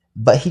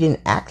 But he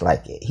didn't act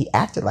like it. He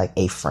acted like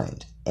a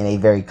friend, and a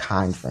very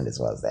kind friend as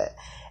well as that.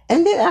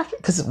 And then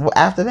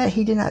after that,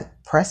 he did not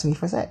press me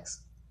for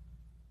sex.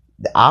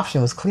 The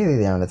option was clearly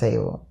there on the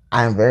table.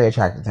 I am very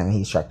attracted to him.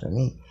 He's attracted to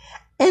me.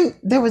 And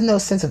there was no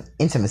sense of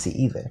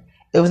intimacy either.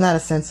 It was not a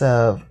sense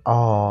of,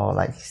 oh,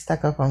 like, he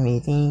stuck up on me.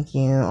 Thank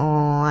you.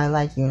 Oh, I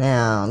like you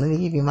now. Let me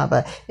give you my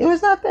butt. It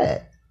was not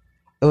that.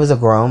 It was a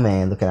grown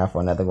man looking out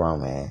for another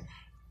grown man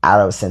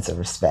out of a sense of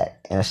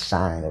respect and a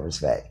shine of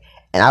respect.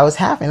 And I was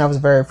happy and I was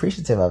very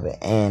appreciative of it.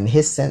 And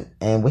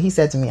and what he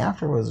said to me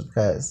afterwards was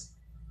because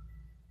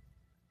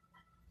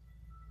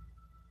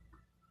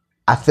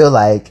I feel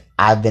like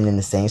I've been in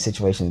the same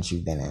situation that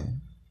you've been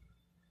in.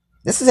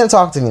 This is him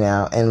talking to me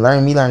now and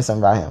learning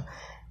something about him.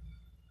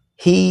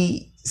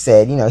 He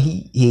said,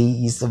 he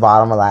used to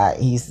bottom a lot.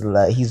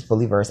 He's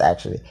fully versed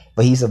actually,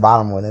 but he used to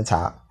bottom more than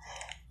top.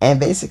 And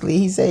basically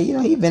he said,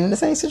 he'd been in the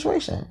same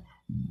situation,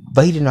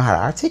 but he didn't know how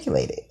to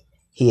articulate it.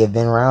 He had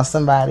been around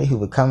somebody who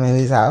would come in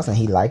his house and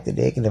he liked the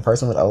dick, and the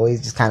person would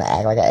always just kind of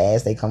act like an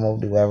ass. They come over,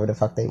 do whatever the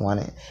fuck they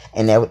wanted,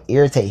 and that would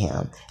irritate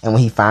him. And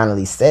when he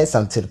finally said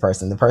something to the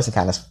person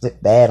kind of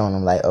flipped bad on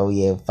him, like, oh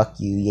yeah, fuck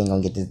you, you ain't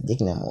gonna get this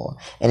dick no more.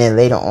 And then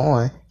later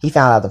on, he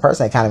found out the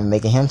person had kind of been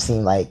making him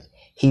seem like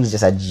he was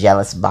just a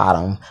jealous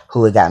bottom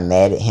who had got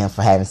mad at him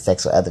for having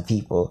sex with other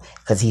people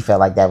because he felt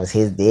like that was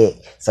his dick.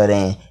 So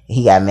then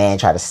he got mad and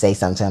tried to say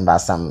something to him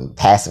about something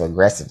passive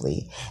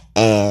aggressively,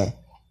 and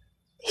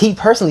he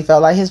personally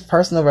felt like his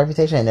personal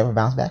reputation had never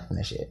bounced back from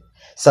that shit.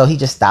 So he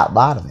just stopped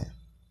bottoming.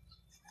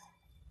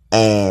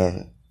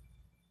 And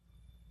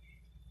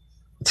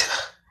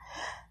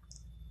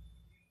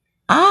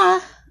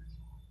I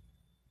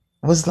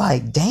was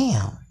like,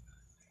 damn.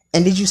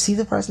 And did you see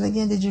the person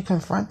again? Did you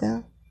confront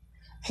them?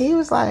 He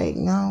was like,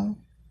 no.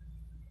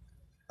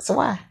 So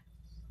why?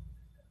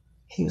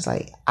 He was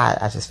like,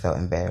 I just felt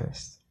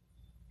embarrassed.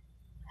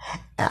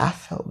 And I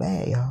felt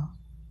bad, y'all.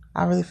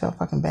 I really felt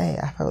fucking bad.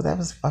 I felt that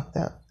was fucked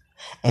up.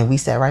 And we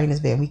sat right in his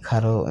bed, we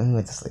cuddled, and we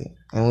went to sleep.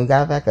 And we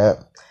got back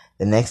up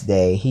the next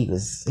day. He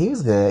was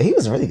good. He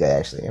was really good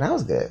actually, and I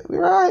was good. We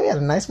were all right. We had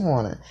a nice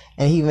morning,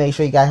 and he made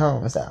sure he got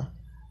home and stuff.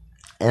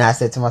 And I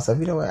said to myself,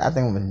 you know what? I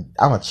think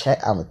I'm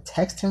gonna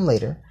text him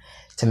later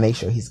to make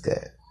sure he's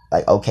good,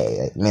 like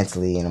okay, like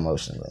mentally and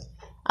emotionally.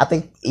 I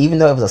think even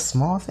though it was a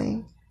small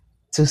thing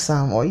to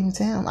some or even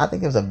to him, I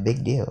think it was a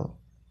big deal.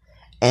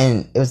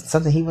 And it was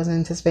something he wasn't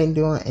anticipating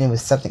doing, and it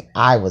was something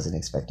I wasn't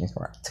expecting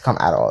for to come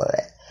out of all of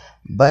that.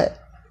 But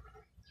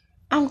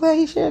I'm glad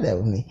he shared that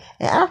with me.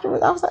 And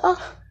afterwards, I was like,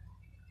 oh,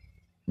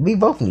 we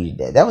both needed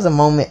that. That was a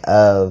moment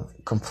of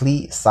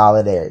complete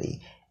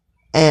solidarity.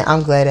 And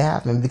I'm glad it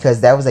happened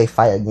because that was a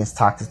fight against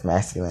toxic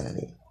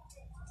masculinity.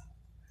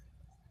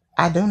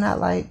 I do not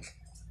like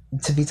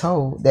to be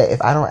told that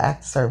if I don't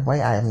act a certain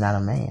way, I am not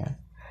a man.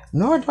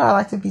 Nor do I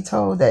like to be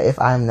told that if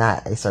I'm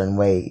not a certain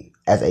way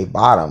as a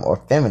bottom or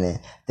feminine,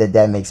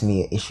 that makes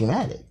me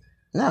issue-matic.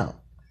 No.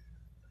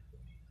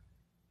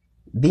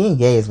 Being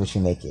gay is what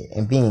you make it.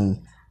 And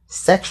being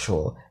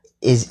sexual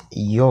is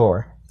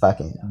your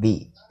fucking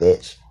beat,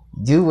 bitch.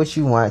 Do what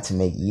you want to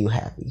make you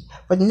happy.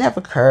 But never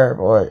curb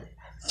or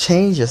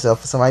change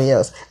yourself for somebody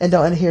else. And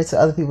don't adhere to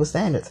other people's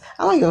standards.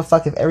 I don't give a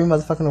fuck if every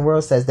motherfucker in the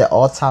world says that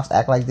all tops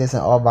act like this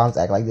and all bottoms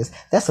act like this.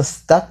 That's a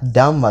stuck,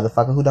 dumb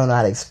motherfucker who don't know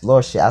how to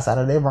explore shit outside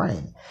of their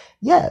brain.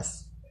 Yes.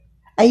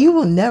 And you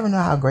will never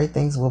know how great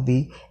things will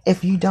be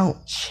if you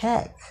don't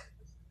check.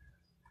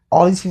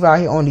 All these people out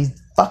here on these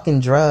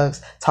fucking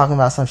drugs talking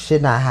about some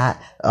shit not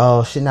hot.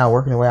 Oh, shit not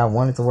working the way I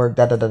want it to work.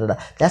 Da da da da da.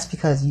 That's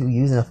because you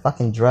using a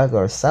fucking drug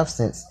or a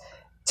substance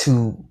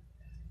to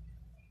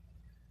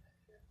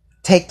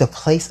take the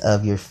place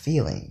of your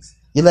feelings.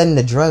 You're letting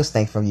the drugs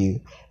think for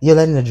you. You're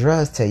letting the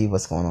drugs tell you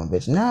what's going on,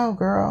 bitch. No,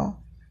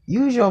 girl.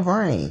 Use your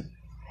brain.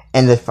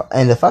 And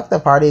the fucked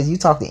up part is, you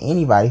talk to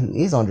anybody who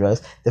is on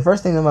drugs, the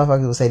first thing the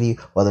motherfuckers will say to you,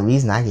 well, the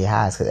reason I get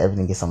high is because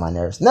everything gets on my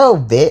nerves. No,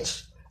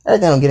 bitch.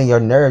 Everything don't get on your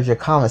nerves. Your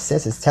common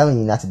sense is telling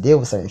you not to deal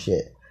with certain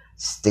shit.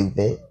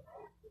 Stupid.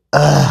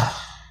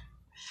 Ugh.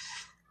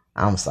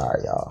 I'm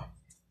sorry, y'all.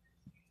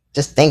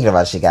 Just thinking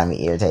about shit got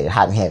me irritated.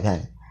 Hot and heavy,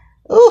 honey.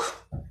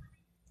 Oof.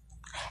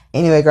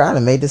 Anyway, girl, I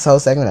done made this whole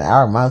segment an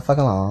hour motherfucking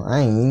long. I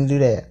ain't mean to do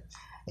that.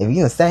 If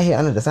you done sat here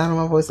under the sound of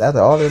my voice after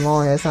all this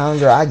long ass time,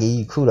 girl, I give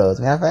you kudos.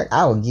 Matter of fact,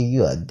 I will give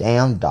you a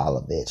damn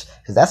 $1, bitch.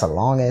 Because that's a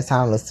long ass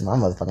time to listen to my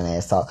motherfucking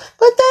ass talk.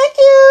 But thank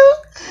you.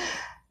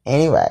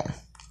 Anyway,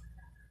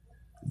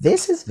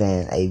 this has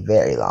been a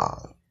very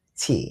long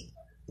tea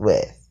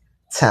with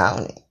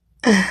Tony.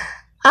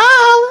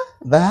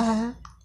 Bye.